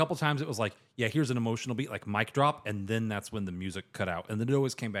 There was a couple times it was like, yeah, here's an emotional beat, like mic drop, and then that's when the music cut out. And then it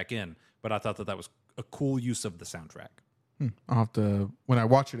always came back in, but I thought that was a cool use of the soundtrack. I'll have to, when I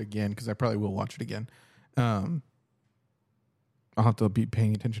watch it again, because I probably will watch it again, I'll have to be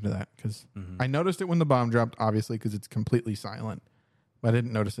paying attention to that, because I noticed it when the bomb dropped, obviously, because it's completely silent, but I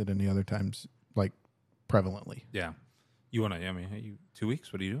didn't notice it any other times, like, prevalently. Yeah. You want to, I mean, you 2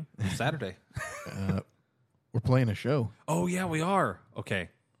 weeks? What are you doing? It's Saturday. We're playing a show. Oh, yeah, we are. Okay.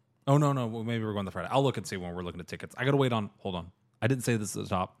 Oh, no. Well, maybe we're going the Friday. I'll look and see when we're looking at tickets. I got to wait on, hold on. I didn't say this at the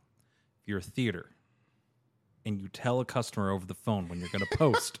top. If you're a theater and you tell a customer over the phone when you're going to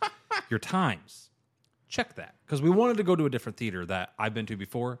post your times, check that. Because we wanted to go to a different theater that I've been to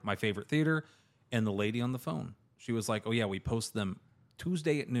before, my favorite theater, and the lady on the phone, she was like, oh, yeah, we post them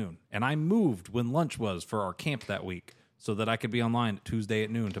Tuesday at noon. And I moved when lunch was for our camp that week so that I could be online Tuesday at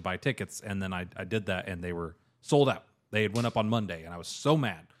noon to buy tickets. And then I did that, and they were sold out. They had went up on Monday, and I was so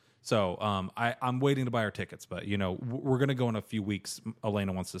mad. So I'm waiting to buy our tickets, but you know we're going to go in a few weeks.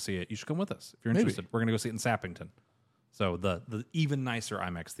 Elena wants to see it. You should come with us if you're interested. We're going to go see it in Sappington, so the even nicer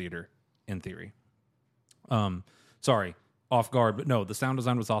IMAX theater in theory. Sorry, off guard, but no, the sound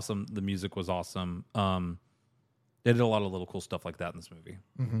design was awesome. The music was awesome. They did a lot of little cool stuff like that in this movie.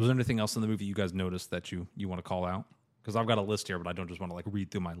 Was there anything else in the movie you guys noticed that you want to call out? Because I've got a list here, but I don't just want to like read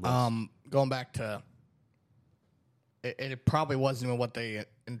through my list. Going back to. It probably wasn't even what they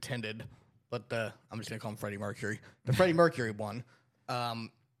intended, but I'm just gonna call him Freddie Mercury. The Freddie Mercury one,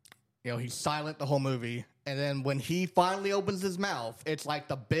 he's silent the whole movie, and then when he finally opens his mouth, it's like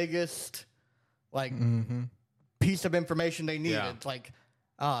the biggest, piece of information they needed. Yeah. It's like,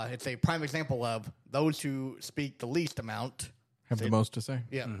 it's a prime example of those who speak the least amount Have the most to say.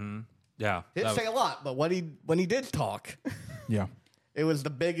 Yeah, Yeah, didn't say a lot, but when he did talk, Yeah. it was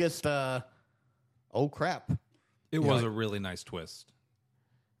the biggest. Oh crap. it was a really nice twist.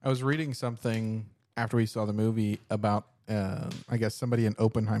 I was reading something after we saw the movie about, I guess somebody in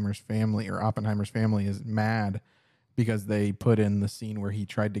Oppenheimer's family is mad because they put in the scene where he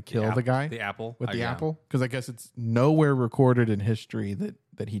tried to kill the guy. The apple. With the Yeah. apple. Because I guess it's nowhere recorded in history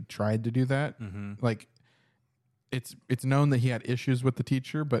that he tried to do that. Like, it's known that he had issues with the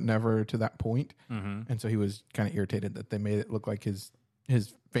teacher, but never to that point. And so he was kind of irritated that they made it look like his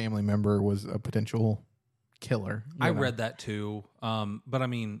family member was a potential killer. I read that too, but I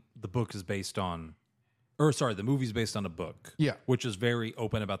mean, the movie's based on a book. Yeah. Which is very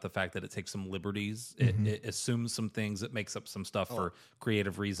open about the fact that it takes some liberties. It assumes some things. It makes up some stuff for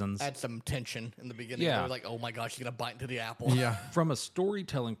creative reasons. Had some tension in the beginning. Yeah. They were like, oh my gosh, he's going to bite into the apple. Yeah. From a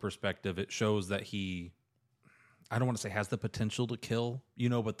storytelling perspective, it shows that I don't want to say has the potential to kill,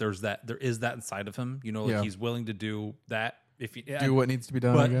 but there is that inside of him, he's willing to do that. Do what needs to be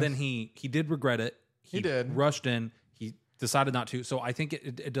done. But then he did regret it. He did. Rushed in. He decided not to. So I think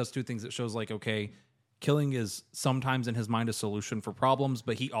it does two things. It shows like, okay, killing is sometimes in his mind a solution for problems,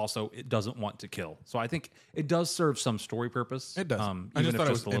 but he also doesn't want to kill. So I think it does serve some story purpose. It does. I even just if thought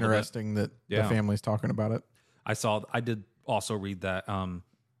it was a little interesting that the family's talking about it. I did also read that, and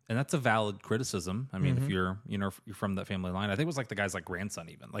that's a valid criticism. I mean, if you're from that family line, I think it was like the guy's like grandson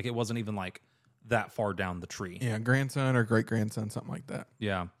even. Like it wasn't even like that far down the tree. Yeah, grandson or great grandson, something like that.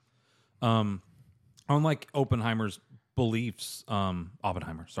 Yeah. Unlike Oppenheimer's beliefs,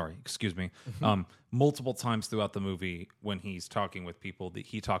 Oppenheimer, sorry, excuse me, multiple times throughout the movie when he's talking with people,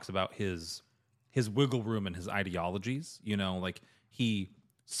 he talks about his wiggle room and his ideologies. Like he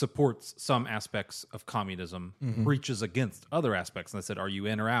supports some aspects of communism, preaches against other aspects. And I said, "Are you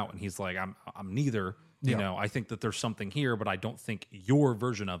in or out?" And he's like, "I'm neither." Yeah. I think that there's something here, but I don't think your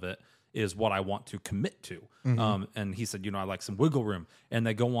version of it is what I want to commit to. And he said, I like some wiggle room. And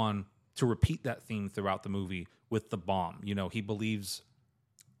they go on to repeat that theme throughout the movie with the bomb. He believes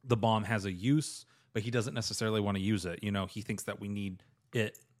the bomb has a use, but he doesn't necessarily want to use it. He thinks that we need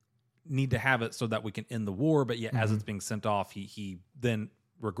to have it so that we can end the war, but yet as it's being sent off, he then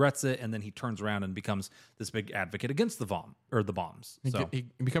regrets it, and then he turns around and becomes this big advocate against the bomb or the bombs. He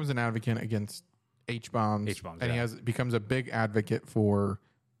becomes an advocate against H-bombs, and he becomes a big advocate for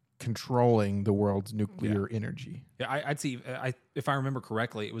controlling the world's nuclear energy. Yeah, I'd see. If I remember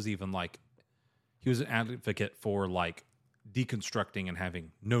correctly, it was even like he was an advocate for like deconstructing and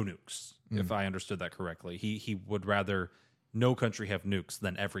having no nukes. If I understood that correctly, he would rather no country have nukes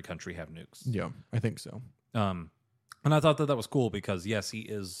than every country have nukes. Yeah, I think so. And I thought that was cool because, yes, he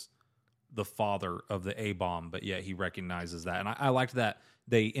is the father of the A-bomb, but yet he recognizes that. And I liked that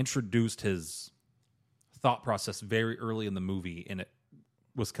they introduced his thought process very early in the movie, and it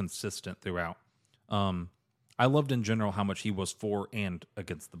was consistent throughout. I loved in general how much he was for and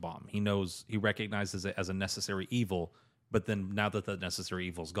against the bomb. He recognizes it as a necessary evil, but then now that the necessary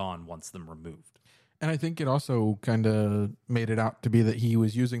evil's gone, wants them removed. And I think it also kind of made it out to be that he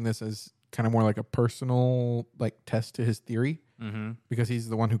was using this as kind of more like a personal like test to his theory, because he's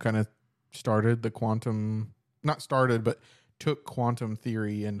the one who kind of started the but took quantum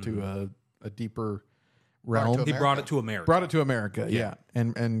theory into a deeper realm. He brought it to America. Yeah.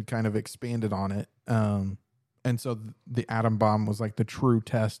 And kind of expanded on it. And so the atom bomb was like the true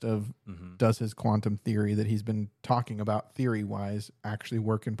test of does his quantum theory that he's been talking about theory wise actually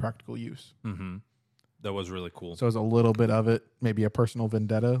work in practical use. That was really cool. So it was a little bit of it, maybe a personal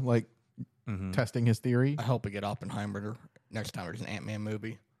vendetta, like testing his theory. I hope we get Oppenheimer next time there's an Ant-Man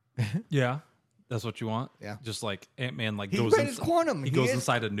movie. Yeah, that's what you want. Yeah, just like Ant-Man, like he goes quantum. He goes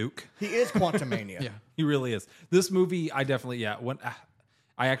inside a nuke. He is Quantum Mania. Yeah, he really is. This movie, I definitely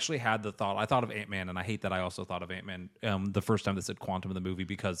I actually had the thought. I thought of Ant-Man, and I hate that I also thought of Ant-Man the first time they said quantum in the movie,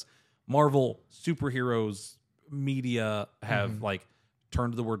 because Marvel superheroes media have like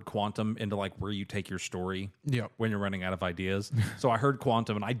turned the word quantum into like where you take your story when you're running out of ideas. So I heard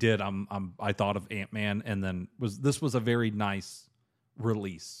quantum, and I thought of Ant-Man, and then this was a very nice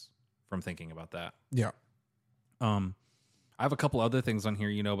release from thinking about that. Yeah. I have a couple other things on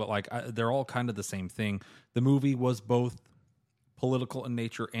here, but like they're all kind of the same thing. The movie was both political in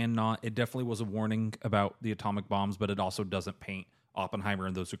nature and not. It definitely was a warning about the atomic bombs, but it also doesn't paint Oppenheimer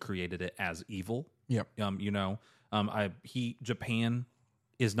and those who created it as evil. Yep. Japan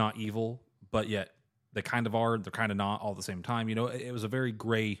is not evil, but yet they kind of are. They're kind of not all at the same time. It was a very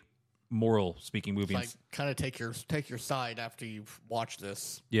gray, moral speaking movie. It's like kind of take your side after you've watched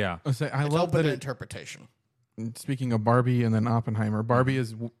this. Yeah, I love that interpretation. Speaking of Barbie and then Oppenheimer, Barbie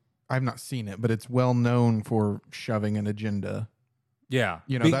is, I've not seen it, but it's well known for shoving an agenda. Yeah,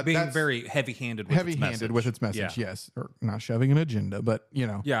 being very heavy-handed with its message. Yes, or not shoving an agenda, but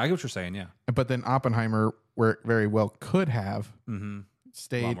Yeah, I get what you're saying. Yeah, but then Oppenheimer, where it very well could have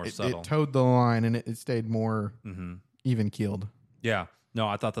stayed, it towed the line, and it stayed more even keeled. Yeah, no,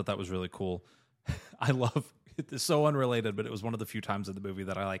 I thought that was really cool. I love it's so unrelated, but it was one of the few times in the movie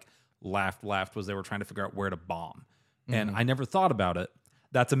that I like laughed was they were trying to figure out where to bomb, and I never thought about it.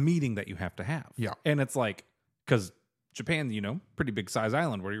 That's a meeting that you have to have. Yeah, and it's like because Japan, pretty big size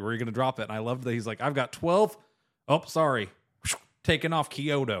island. Where are you going to drop it? And I loved that he's like, I've got 12. Oh, sorry. Taking off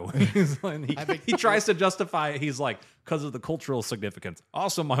Kyoto. He tries to justify it. He's like, because of the cultural significance.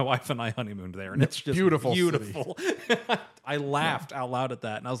 Also, my wife and I honeymooned there, and it's just beautiful. I laughed out loud at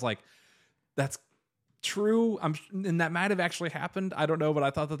that, and I was like, that's true. And that might have actually happened. I don't know, but I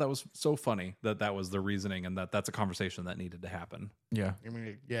thought that was so funny that was the reasoning, and that's a conversation that needed to happen. Yeah. I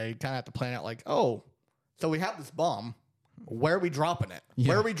mean, you kind of have to plan out like, oh, so we have this bomb. Where are we dropping it? Yeah.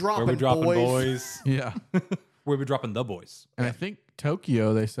 Where are we dropping, boys? Yeah. Where are we dropping the boys? And I think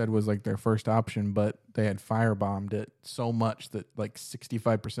Tokyo, they said, was like their first option, but they had firebombed it so much that like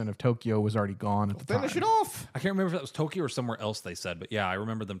 65% of Tokyo was already gone at the time. Finish it off. I can't remember if that was Tokyo or somewhere else they said, but yeah, I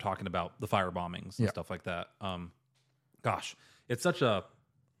remember them talking about the fire bombings and stuff like that. Gosh, it's such a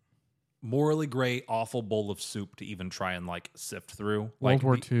morally gray, awful bowl of soup to even try and like sift through. World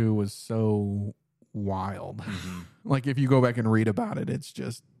War II was so wild. Like if you go back and read about it, it's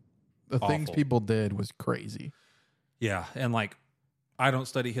just the things people did was crazy. Yeah, and like I don't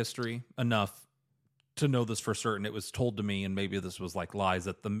study history enough to know this for certain. It was told to me, and maybe this was like lies,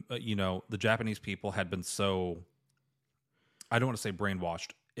 that the Japanese people had been so, I don't want to say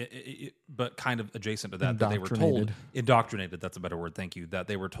brainwashed, but kind of adjacent to that they were told, indoctrinated, that's a better word, thank you, that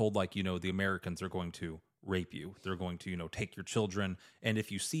they were told like, the Americans are going to rape you. They're going to, take your children. And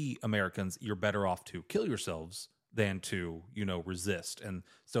if you see Americans, you're better off to kill yourselves than to, resist. And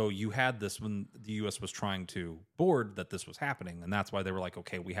so you had this when the U.S. was trying to board that this was happening. And that's why they were like,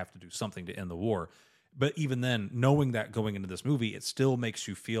 okay, we have to do something to end the war. But even then, knowing that going into this movie, it still makes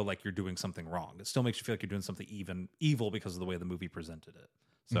you feel like you're doing something wrong. It still makes you feel like you're doing something evil because of the way the movie presented it.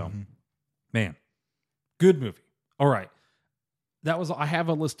 So, man, good movie. All right. I have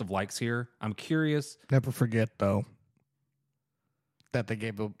a list of likes here. I'm curious. Never forget, though, that they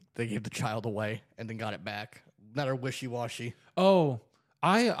gave the child away and then got it back. Not wishy-washy. Oh,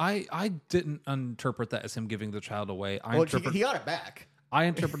 I didn't interpret that as him giving the child away. He got it back. I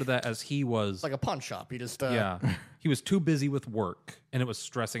interpreted that as he was... It's like a pawn shop. He just... he was too busy with work, and it was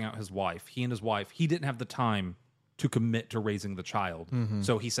stressing out his wife. He and his wife, he didn't have the time to commit to raising the child.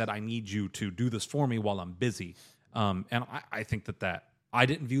 So he said, I need you to do this for me while I'm busy. And I think that I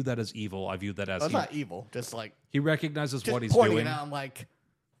didn't view that as evil. I viewed that as... That's not evil. Just like... He recognizes what he's pointing doing. It out, I'm like,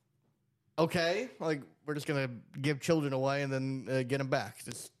 okay, like, we're just going to give children away and then get them back.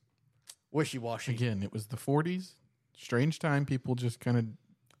 Just wishy-washy. Again, it was the 40s. Strange time. People just kind of...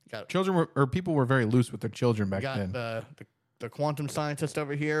 Got, people were very loose with their children back then. The quantum scientist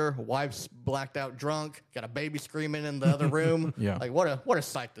over here, wife's blacked out drunk, got a baby screaming in the other room. Yeah. Like, what a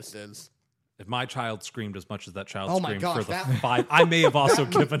sight this is. If my child screamed as much as that child Oh my screamed gosh, for the that- 5, I may have also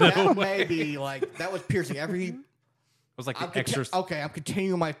given it That away. may be like, that was piercing. It was like the exorcist. Okay, I'm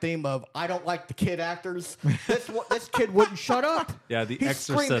continuing my theme of I don't like the kid actors. This kid wouldn't shut up. Yeah, the He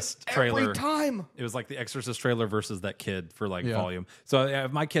Exorcist screamed trailer. every time. It was like the Exorcist trailer versus that kid for Yeah. volume. So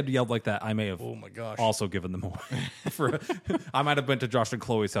if my kid yelled like that, I may have Oh my gosh. also given them away. I might have went to Josh and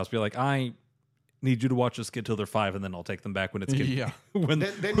Chloe's house, be like, I need you to watch this kid till they're 5, and then I'll take them back when it's kid. Yeah. Then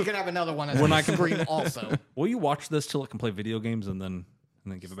you can have another one When I I can- can scream also. Will you watch this till it can play video games and then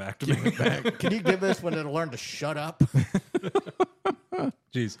give it back to me? Can you give this when it'll learn to shut up?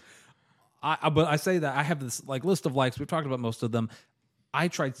 Jeez. But I say that I have this list of likes. We've talked about most of them. I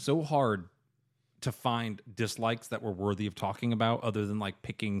tried so hard to find dislikes that were worthy of talking about, other than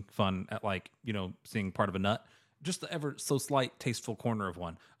picking fun at seeing part of a nut. Just the ever so slight tasteful corner of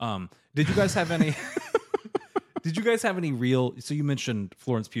one. Did you guys have any? Did you guys have any real? So you mentioned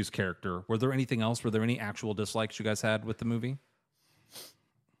Florence Pugh's character. Were there anything else? Were there any actual dislikes you guys had with the movie?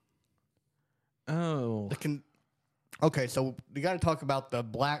 Oh. Okay, so we got to talk about the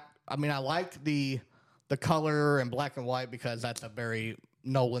black. I mean, I liked the color and black and white because that's a very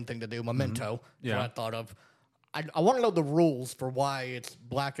Nolan thing to do. Memento is Yeah. what I thought of. I want to know the rules for why it's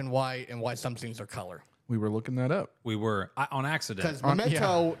black and white and why some scenes are color. We were looking that up. We were on accident. Because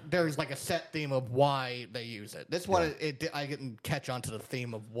Memento, there's a set theme of why they use it. This one, I didn't catch on to the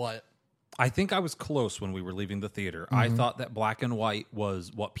theme of what. I think I was close when we were leaving the theater. I thought that black and white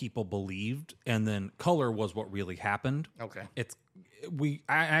was what people believed, and then color was what really happened. Okay. I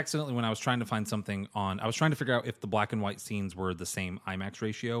accidentally, when I was trying to find something I was trying to figure out if the black and white scenes were the same IMAX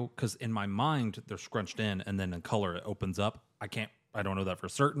ratio, because in my mind they're scrunched in, and then in color it opens up. I don't know that for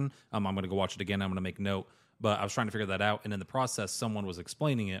certain. I'm going to go watch it again. I'm going to make note, but I was trying to figure that out, and in the process, someone was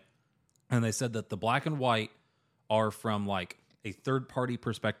explaining it, and they said that the black and white are from a third-party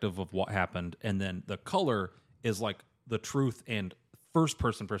perspective of what happened, and then the color is the truth and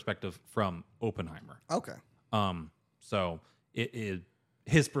first-person perspective from Oppenheimer. Okay. So it is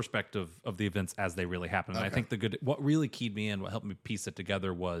his perspective of the events as they really happened. And I think what really keyed me in, what helped me piece it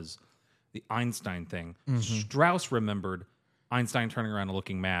together, was the Einstein thing. Strauss remembered Einstein turning around and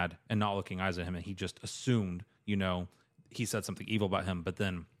looking mad and not looking eyes at him, and he just assumed, he said something evil about him. But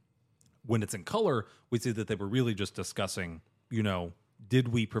then when it's in color, we see that they were really just discussing, did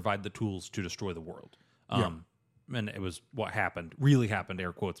we provide the tools to destroy the world? And it was what happened, really happened,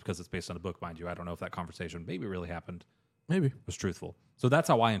 air quotes, because it's based on a book, mind you. I don't know if that conversation maybe really happened. Maybe. Was truthful. So that's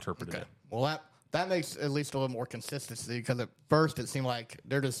how I interpreted it. Well, that makes at least a little more consistency, because at first it seemed like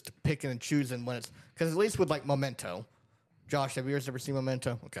they're just picking and choosing when it's... Because at least with Memento... Josh, have you ever seen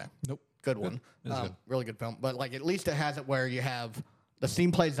Memento? Okay. Nope. Good one. good. Really good film. But at least it has it where you have the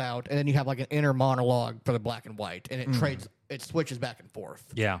scene plays out, and then you have an inner monologue for the black and white, and it switches back and forth.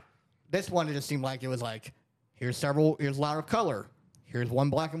 Yeah. This one, it just seemed like it was here's a lot of color. Here's one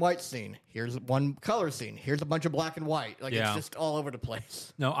black and white scene. Here's one color scene. Here's a bunch of black and white. It's just all over the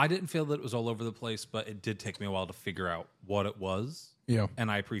place. No, I didn't feel that it was all over the place, but it did take me a while to figure out what it was. Yeah. And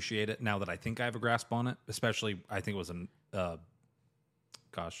I appreciate it now that I think I have a grasp on it. Especially, I think it was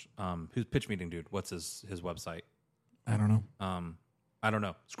who's Pitch Meeting Dude? What's his website? I don't know. I don't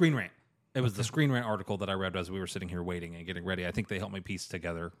know. Screen Rant. It was the Screen Rant article that I read as we were sitting here waiting and getting ready. I think they helped me piece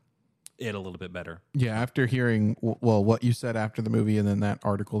together it a little bit better. Yeah, after hearing what you said after the movie and then that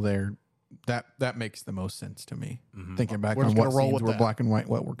article there, that makes the most sense to me. Thinking back We're on just what gonna roll scenes with were that. black and white,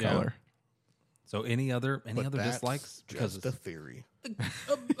 what were color. So any other But that's dislikes? just a theory.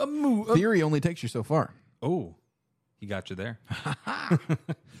 Theory only takes you so far. Oh, he got you there.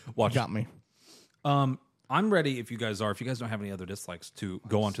 Watch. Got me. I'm ready if you guys are. If you guys don't have any other dislikes, to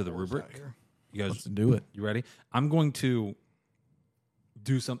go on to the rubric. You guys Let's do it. You ready? I'm going to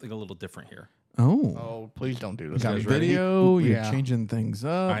do something a little different here. Oh, please don't do this. Got guys ready? video. You're Yeah. changing things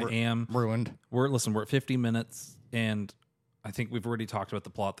up. I am. Ruined. We're at 50 minutes, and I think we've already talked about the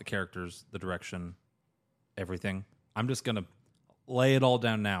plot, the characters, the direction, everything. I'm just gonna lay it all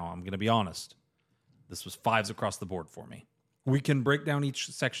down now. I'm gonna be honest. This was 5s across the board for me. We can break down each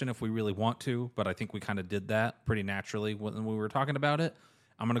section if we really want to, but I think we kind of did that pretty naturally when we were talking about it.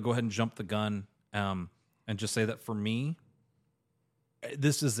 I'm gonna go ahead and jump the gun and just say that for me,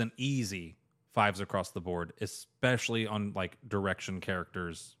 this is an easy 5s across the board, especially on like direction,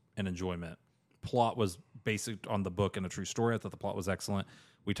 characters, and enjoyment. Plot was based on the book and a true story. I thought the plot was excellent.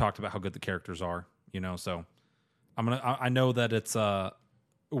 We talked about how good the characters are, so I know that it's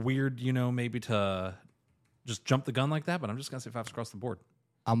weird, maybe to just jump the gun like that, but I'm just gonna say 5s across the board.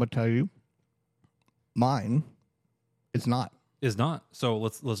 I'm gonna tell you, mine is not. Is not. So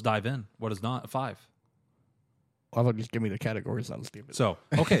let's dive in. What is not a 5? Why don't you just give me the categories? That was stupid. So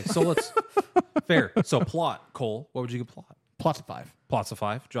okay, so let's fair. So plot, Cole. What would you give plot? Plot's a 5. Plot's a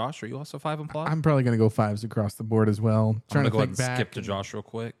 5. Josh, are you also 5 on plot? I'm probably going to go 5s across the board as well. I'm Trying gonna to go ahead think and back. skip to Josh real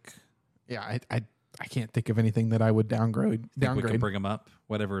quick. Yeah, I can't think of anything that I would downgrade. Think we can bring him up,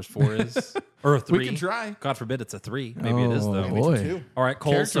 whatever his 4 is, or a 3. We can try. God forbid it's a 3. Maybe it is though. Oh, boy. 2. All right,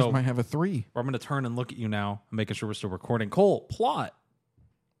 Cole. Characters So might have a 3. I'm going to turn and look at you now, making sure we're still recording. Cole, plot.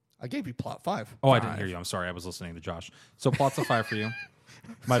 I gave you plot 5. Oh, I didn't hear you. I'm sorry. I was listening to Josh. So plot's a 5 for you.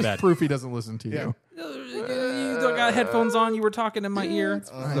 My bad. Proof he doesn't listen to you. You got headphones on. You were talking in my ear.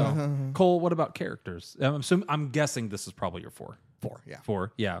 So, Cole, what about characters? I'm guessing this is probably your 4. 4, yeah.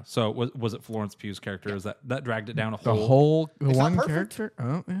 4, yeah. So was it Florence Pugh's character? Is that dragged it down a The hole? the It's one not perfect. character.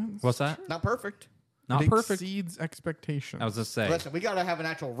 Oh, yeah. What's that? Not perfect. Not It perfect. exceeds expectations. I was just saying. Listen, we got to have an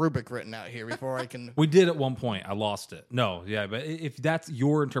actual rubric written out here before I can. We did at one point. I lost it. No, yeah, but if that's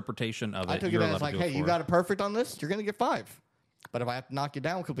your interpretation of it, I took it you're as allowed like, to do hey, a 4. you got it perfect on this, you're going to get 5. But if I have to knock you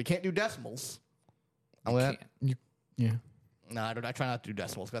down because we can't do decimals, I'm going to. Yeah. No, I try not to do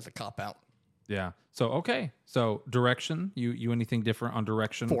decimals. That's a cop out. Yeah. So okay. So direction. You anything different on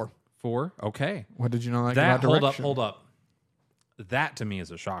direction? 4. 4. Okay. What did you not like That about direction? hold up. That to me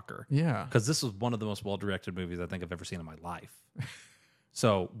is a shocker. Yeah. Because this was one of the most well-directed movies I think I've ever seen in my life.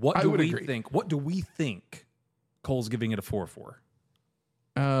 So what I do would we agree. think? What do we think Cole's giving it a 4 for?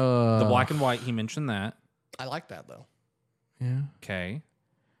 The The black and white, he mentioned that. I like that, though. Yeah. Okay.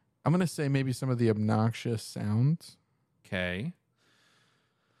 I'm going to say maybe some of the obnoxious sounds Okay.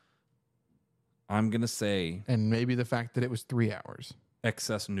 I'm going to say and maybe the fact that it was 3 hours.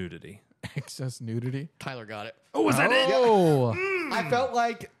 excess nudity. Excess nudity. Tyler got it. Oh, was that it? Oh. I felt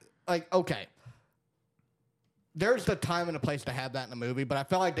like, okay. There's the time and a place to have that in a movie, but I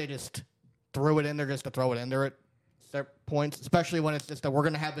felt like they just threw it in there just to throw it in there at certain points, especially when it's just that we're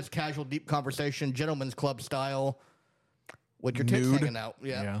going to have this casual, deep conversation, gentleman's club style, with your tits Nude. hanging out.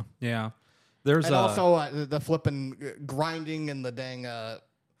 Yeah. Yeah. Yeah. There's And also the flipping grinding and the dang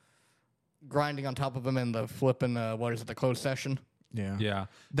grinding on top of him and the flipping, the closed session. Yeah. yeah.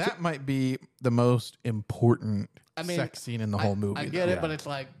 That might be the most important sex scene in the whole movie. I get it, Yeah. but it's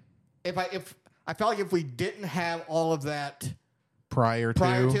like, if I felt like if we didn't have all of that Prior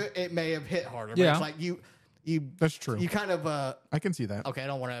prior to. to it, it may have hit harder. Yeah. But it's like you That's true. you kind of I can see that. okay. I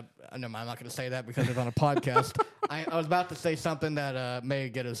don't want to. No, I'm not going to say that because it's on a podcast. I was about to say something that may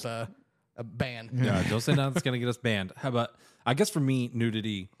get us a ban. Yeah, don't say nothing that's going to get us banned. How about, I guess for me,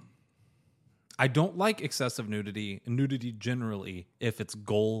 nudity, I don't like excessive nudity. Nudity generally, if its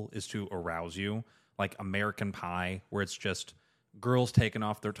goal is to arouse you, like American Pie, where it's just girls taking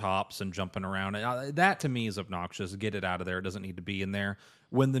off their tops and jumping around. That to me is obnoxious. Get it out of there. It doesn't need to be in there.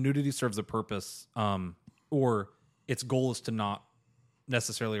 When the nudity serves a purpose, or its goal is to not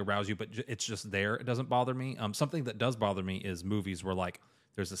necessarily arouse you, but it's just there, it doesn't bother me. Something that does bother me is movies where like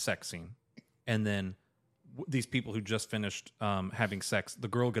there's a sex scene, and then these people who just finished having sex, the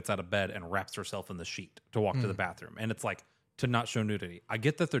girl gets out of bed and wraps herself in the sheet to walk to the bathroom, and it's like to not show nudity. I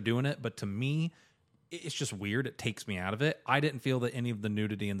get that they're doing it, but to me, it's just weird. It takes me out of it. I didn't feel that any of the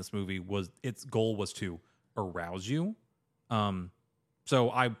nudity in this movie was its goal was to arouse you.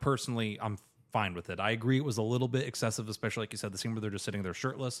 So I'm fine with it. I agree it was a little bit excessive, especially like you said, the scene where they're just sitting there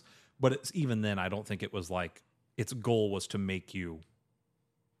shirtless. But it's even then, I don't think it was like its goal was to make you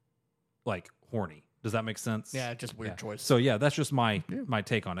like horny. Does that make sense? Yeah, just weird choice. So yeah, that's just my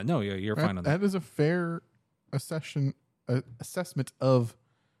take on it. No, you're fine on that. That is a fair assessment of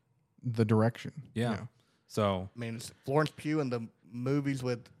the direction. Yeah. You know. So I mean, it's Florence Pugh in the movies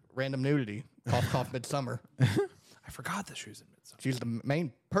with random nudity. Cough, cough, Midsummer. I forgot that she was in Midsummer. She's the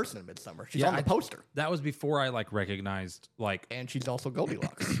main person in Midsummer. She's Yeah, on the poster. That was before I like recognized like. And she's also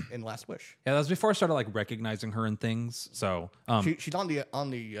Goldilocks in Last Wish. Yeah, that was before I started like recognizing her in things. So She's she's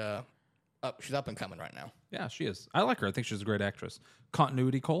up and coming right now. yeah, she is. I like her. I think she's a great actress.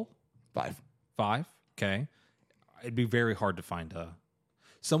 Continuity, Cole. 5. Okay. It'd be very hard to find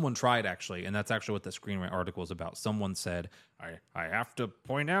someone tried actually, and that's actually what the screenwriter article is about. Someone said, I have to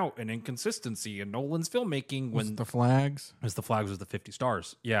point out an inconsistency in Nolan's filmmaking when the flags. As the flags was the 50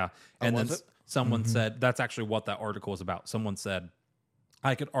 stars. Yeah. And then someone said that's actually what that article is about. Someone said,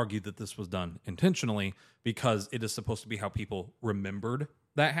 I could argue that this was done intentionally because it is supposed to be how people remembered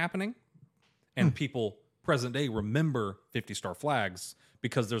that happening. And people present day remember 50-star flags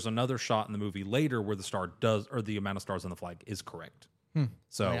because there's another shot in the movie later where the star does, or the amount of stars on the flag is correct.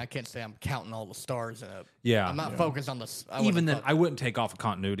 So I mean, I can't say I'm counting all the stars. Yeah. I'm not focused on the. Even then, I wouldn't take off a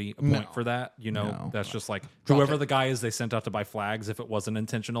continuity point for that. You know, No. that's just like whoever the guy is they sent out to buy flags. If it wasn't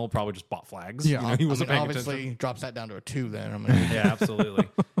intentional, probably just bought flags. Yeah. You know, he wasn't paying obviously attention. drops that down to a 2 then. I mean, Yeah, absolutely.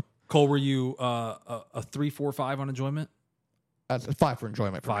 Cole, were you a 3, 4, 5 on enjoyment? that's a 5 for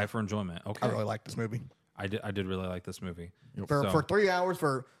enjoyment. For me. 5 for enjoyment. Okay, I really like this movie. I did really like this movie. For 3 hours,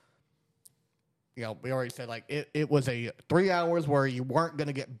 we already said like it was a 3 hours where you weren't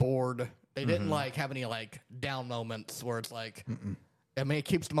gonna get bored. They didn't like have any like down moments where it's like, I mean, it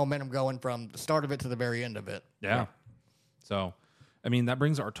keeps the momentum going from the start of it to the very end of it. Yeah. So, I mean, that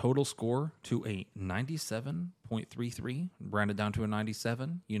brings our total score to a 97.33. Rounded down to a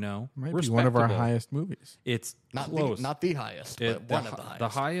 97. You know, Might be one of our respectable. highest movies. It's Not close. not the highest, but one of the highest. The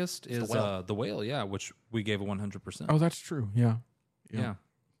highest is The Whale. the Whale. Yeah, which we gave a 100%. Oh, that's true. Yeah. yeah.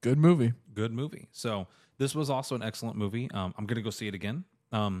 Good movie. Good movie. So this was also an excellent movie. I'm gonna go see it again.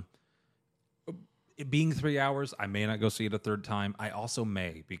 It being 3 hours, I may not go see it a third time. I also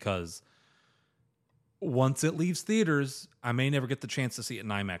may, because once it leaves theaters, I may never get the chance to see it in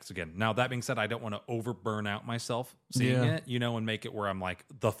IMAX again. Now, that being said, I don't want to over burn out myself seeing it, you know, and make it where I'm like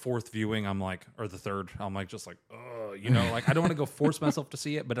the fourth viewing, I'm like, or the third, I'm like, just like, you know, like I don't want to go force myself to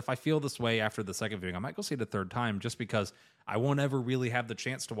see it. But if I feel this way after the second viewing, I might go see it a third time just because I won't ever really have the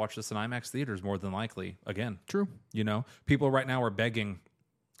chance to watch this in IMAX theaters more than likely again. True. You know, people right now are begging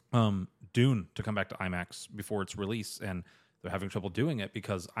Dune to come back to IMAX before its release, and they're having trouble doing it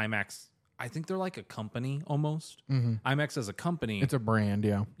because IMAX, I think they're like a company almost. IMAX as a company, It's a brand,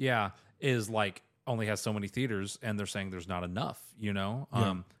 yeah. yeah, is like only has so many theaters, and they're saying there's not enough, you know?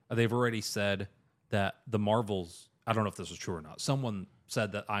 They've already said that the Marvels, I don't know if this is true or not. Someone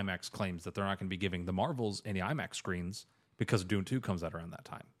said that IMAX claims that they're not going to be giving the Marvels any IMAX screens because Dune 2 comes out around that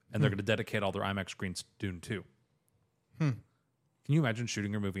time. And they're going to dedicate all their IMAX screens to Dune 2. Can you imagine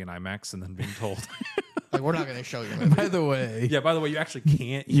shooting your movie in IMAX and then being told, Like, we're not going to show you. Movie. By the way, yeah, by the way, you actually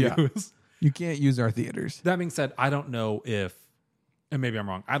can't Yeah. use. you can't use our theaters. That being said, I don't know if, and maybe I'm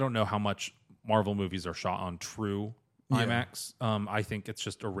wrong, I don't know how much Marvel movies are shot on true IMAX. I think it's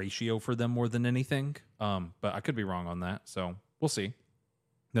just a ratio for them more than anything. But I could be wrong on that. So we'll see.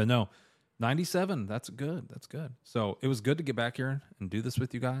 No, 97. That's good. That's good. So it was good to get back here and do this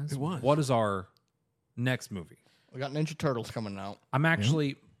with you guys. It was. What is our next movie? We got Ninja Turtles coming out. I'm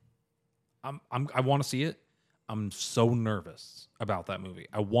actually, I want to see it. I'm so nervous about that movie.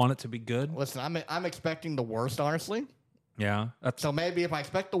 I want it to be good. Listen, I'm expecting the worst, honestly. Yeah, So maybe if I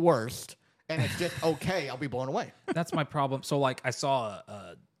expect the worst and it's just okay, I'll be blown away. that's my problem. So like I saw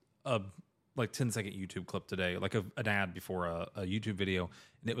a like 10-second YouTube clip today, like an ad before a YouTube video,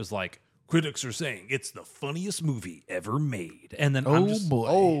 and it was like, critics are saying it's the funniest movie ever made. And then I'm just, boy.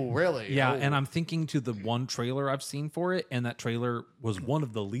 Oh, really? yeah, Oh. and I'm thinking to the one trailer I've seen for it, and that trailer was one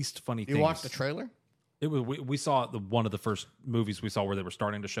of the least funny things. You watched the trailer? It was we saw one of the first movies we saw where they were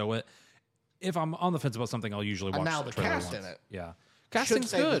starting to show it. If I'm on the fence about something, I'll usually watch And now the the trailer cast once. in it. Yeah,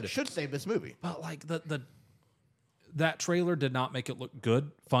 casting's good. Should save this movie. But like that trailer did not make it look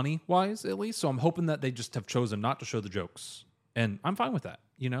good, funny wise at least. So I'm hoping that they just have chosen not to show the jokes, and I'm fine with that.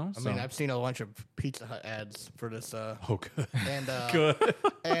 You know, I mean, I've seen a bunch of Pizza Hut ads for this, oh good, and good.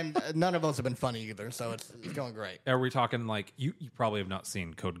 and none of those have been funny either. So it's going great. Are we talking like you probably have not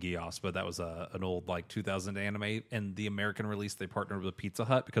seen Code Geass, but that was an old like 2000 anime, and the American release they partnered with Pizza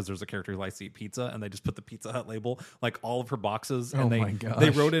Hut because there's a character who likes to eat pizza, and they just put the Pizza Hut label like all of her boxes, and Oh they my gosh.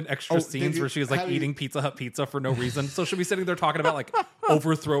 they wrote in extra Oh, scenes did you- where she was like have you- eating Pizza Hut pizza for no reason. So she'll be sitting there talking about like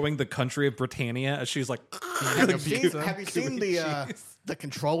overthrowing the country of Britannia as she's like. Have you seen the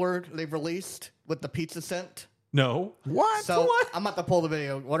controller they've released with the pizza scent? No. What? So I'm about to pull the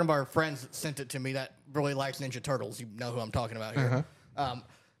video. One of our friends sent it to me that really likes Ninja Turtles. You know who I'm talking about here.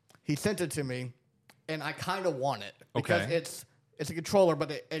 He sent it to me, and I kind of want it because Okay. it's a controller,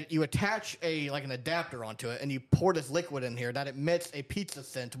 but you attach an adapter onto it, and you pour this liquid in here that emits a pizza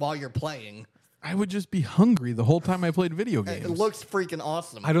scent while you're playing. I would just be hungry the whole time I played video games. It looks freaking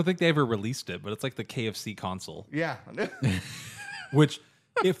awesome. I don't think they ever released it, but it's like the KFC console. Yeah. Which,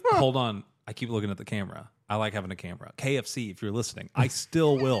 hold on, I keep looking at the camera. I like having a camera. KFC, if you're listening, I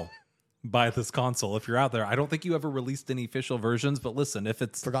still will buy this console. If you're out there, I don't think you ever released any official versions, but listen, if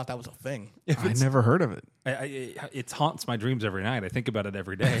it's Forgot that was a thing. I never heard of it. it haunts my dreams every night. I think about it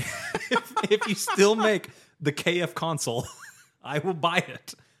every day. if you still make the KF console, I will buy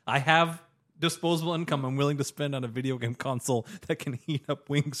it. I have disposable income I'm willing to spend on a video game console that can heat up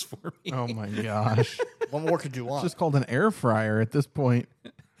wings for me. Oh my gosh. What more could you want? It's just called an air fryer at this point.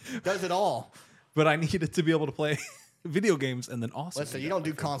 Does it all. But I need it to be able to play video games and then also. Listen, you don't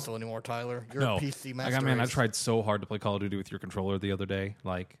do console anymore, Tyler. You're No. a PC master. Like, I mean, I race. tried so hard to play Call of Duty with your controller the other day.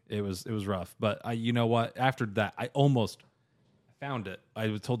 Like, it was rough. But you know what? After that, I almost found it. I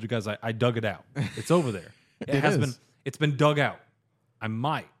told you guys I dug it out. It's over there. It's been dug out. I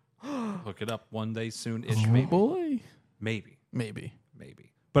might hook it up one day soon-ish. Oh boy. Maybe.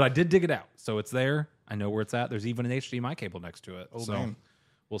 But I did dig it out, so it's there. I know where it's at. There's even an HDMI cable next to it. So man.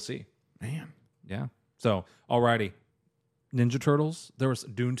 we'll see. Man. Yeah. So, alrighty. Ninja Turtles. There was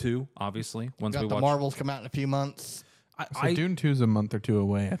Dune 2, obviously. Once Got we the watched Marvels come out in a few months. So Dune 2 is a month or two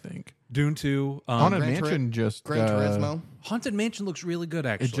away, I think. Dune 2. Haunted Gran Mansion just Gran Turismo. Haunted Mansion looks really good,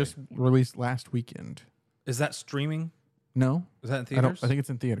 actually. it just released last weekend. Is that streaming? No, Is that in I theaters? think it's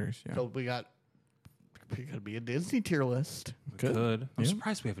in theaters. Yeah, So we got to be a Disney tier list. good. Good. I'm Yeah.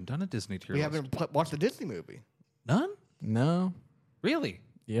 surprised we haven't done a Disney tier We list. haven't watched a Disney movie. None? No. Really?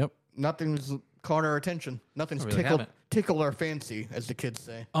 Yep. Nothing's caught our attention. Nothing's really haven't. tickled our fancy, as the kids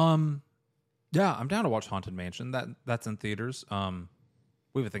say. Yeah, I'm down to watch Haunted Mansion. That's in theaters.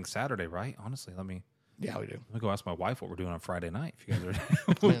 We have a thing Saturday, right? Honestly, let me Yeah, we do. go ask my wife what we're doing on Friday night. If you guys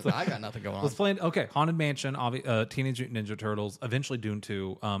are, Man, I got nothing going on. let's play. Okay, Haunted Mansion, Teenage Mutant Ninja Turtles, eventually Dune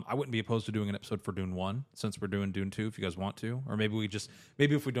 2. I wouldn't be opposed to doing an episode for Dune 1 since we're doing Dune 2. If you guys want to, or maybe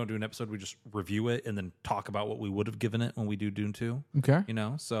if we don't do an episode, we just review it and then talk about what we would have given it when we do Dune 2. Okay. You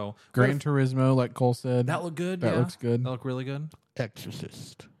know, so Gran Turismo, like Cole said. that looked good. That yeah. looks good. That looked really good.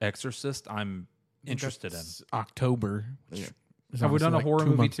 Exorcist. Exorcist, I'm interested in. That's October. Yeah. is Have we done a honestly, horror 2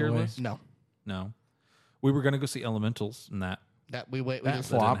 movie months tier away. list? No, No. We were going to go see Elementals, and that we that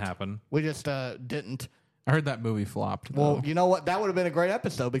just didn't happen. didn't. I heard that movie flopped. Well, though. you know what? That would have been a great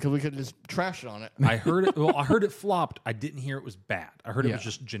episode because we could just trash it on it. I heard it. Well, I heard it flopped. I didn't hear it was bad. I heard it was Yeah.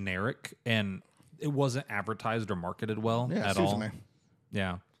 just generic, and it wasn't advertised or marketed well Yeah, at all. Suzume.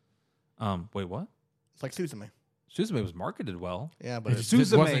 Yeah. Wait, what? It's like Suzume. Suzume was marketed well. Yeah, but It it's,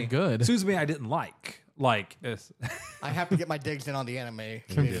 just wasn't good. Suzume, I didn't like. I have to get my digs in on the anime.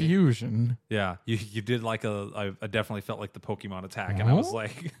 Confusion. Yeah, you did like I definitely felt like the Pokemon attack, and I was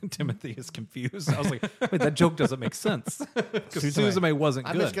like, Timothy is confused. I was like, wait, that joke doesn't make sense because Suzume wasn't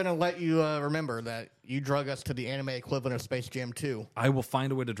I'm good. just gonna let you remember that you drug us to the anime equivalent of Space Jam 2. I will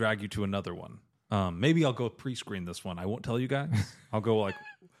find a way to drag you to another one. Maybe I'll go pre-screen this one. I won't tell you guys. I'll go like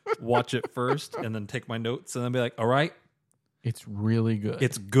watch it first and then take my notes and then be like, all right, It's really good.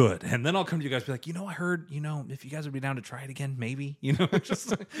 it's good. And then I'll come to you guys and be like, I heard, if you guys would be down to try it again, maybe,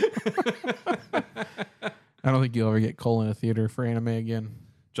 just I don't think you'll ever get Cole in a theater for anime again.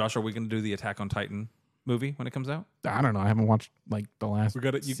 Josh, are we going to do the Attack on Titan movie when it comes out? I don't know. I haven't watched like the last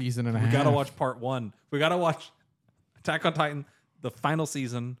season and a half. We got to watch part 1. We got to watch Attack on Titan, the final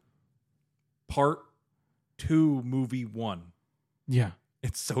season, part 2, movie 1. Yeah.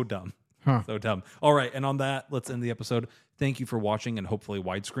 It's so dumb. Huh. So dumb. All right. And on that, let's end the episode. Thank you for watching and hopefully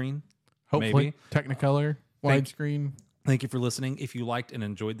widescreen. Hopefully. Maybe. Technicolor, widescreen. Thank you for listening. If you liked and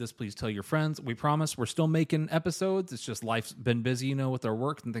enjoyed this, please tell your friends. We promise we're still making episodes. It's just life's been busy, with our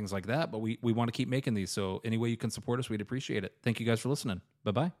work and things like that. But we want to keep making these. So any way you can support us, we'd appreciate it. Thank you guys for listening.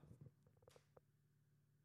 Bye-bye.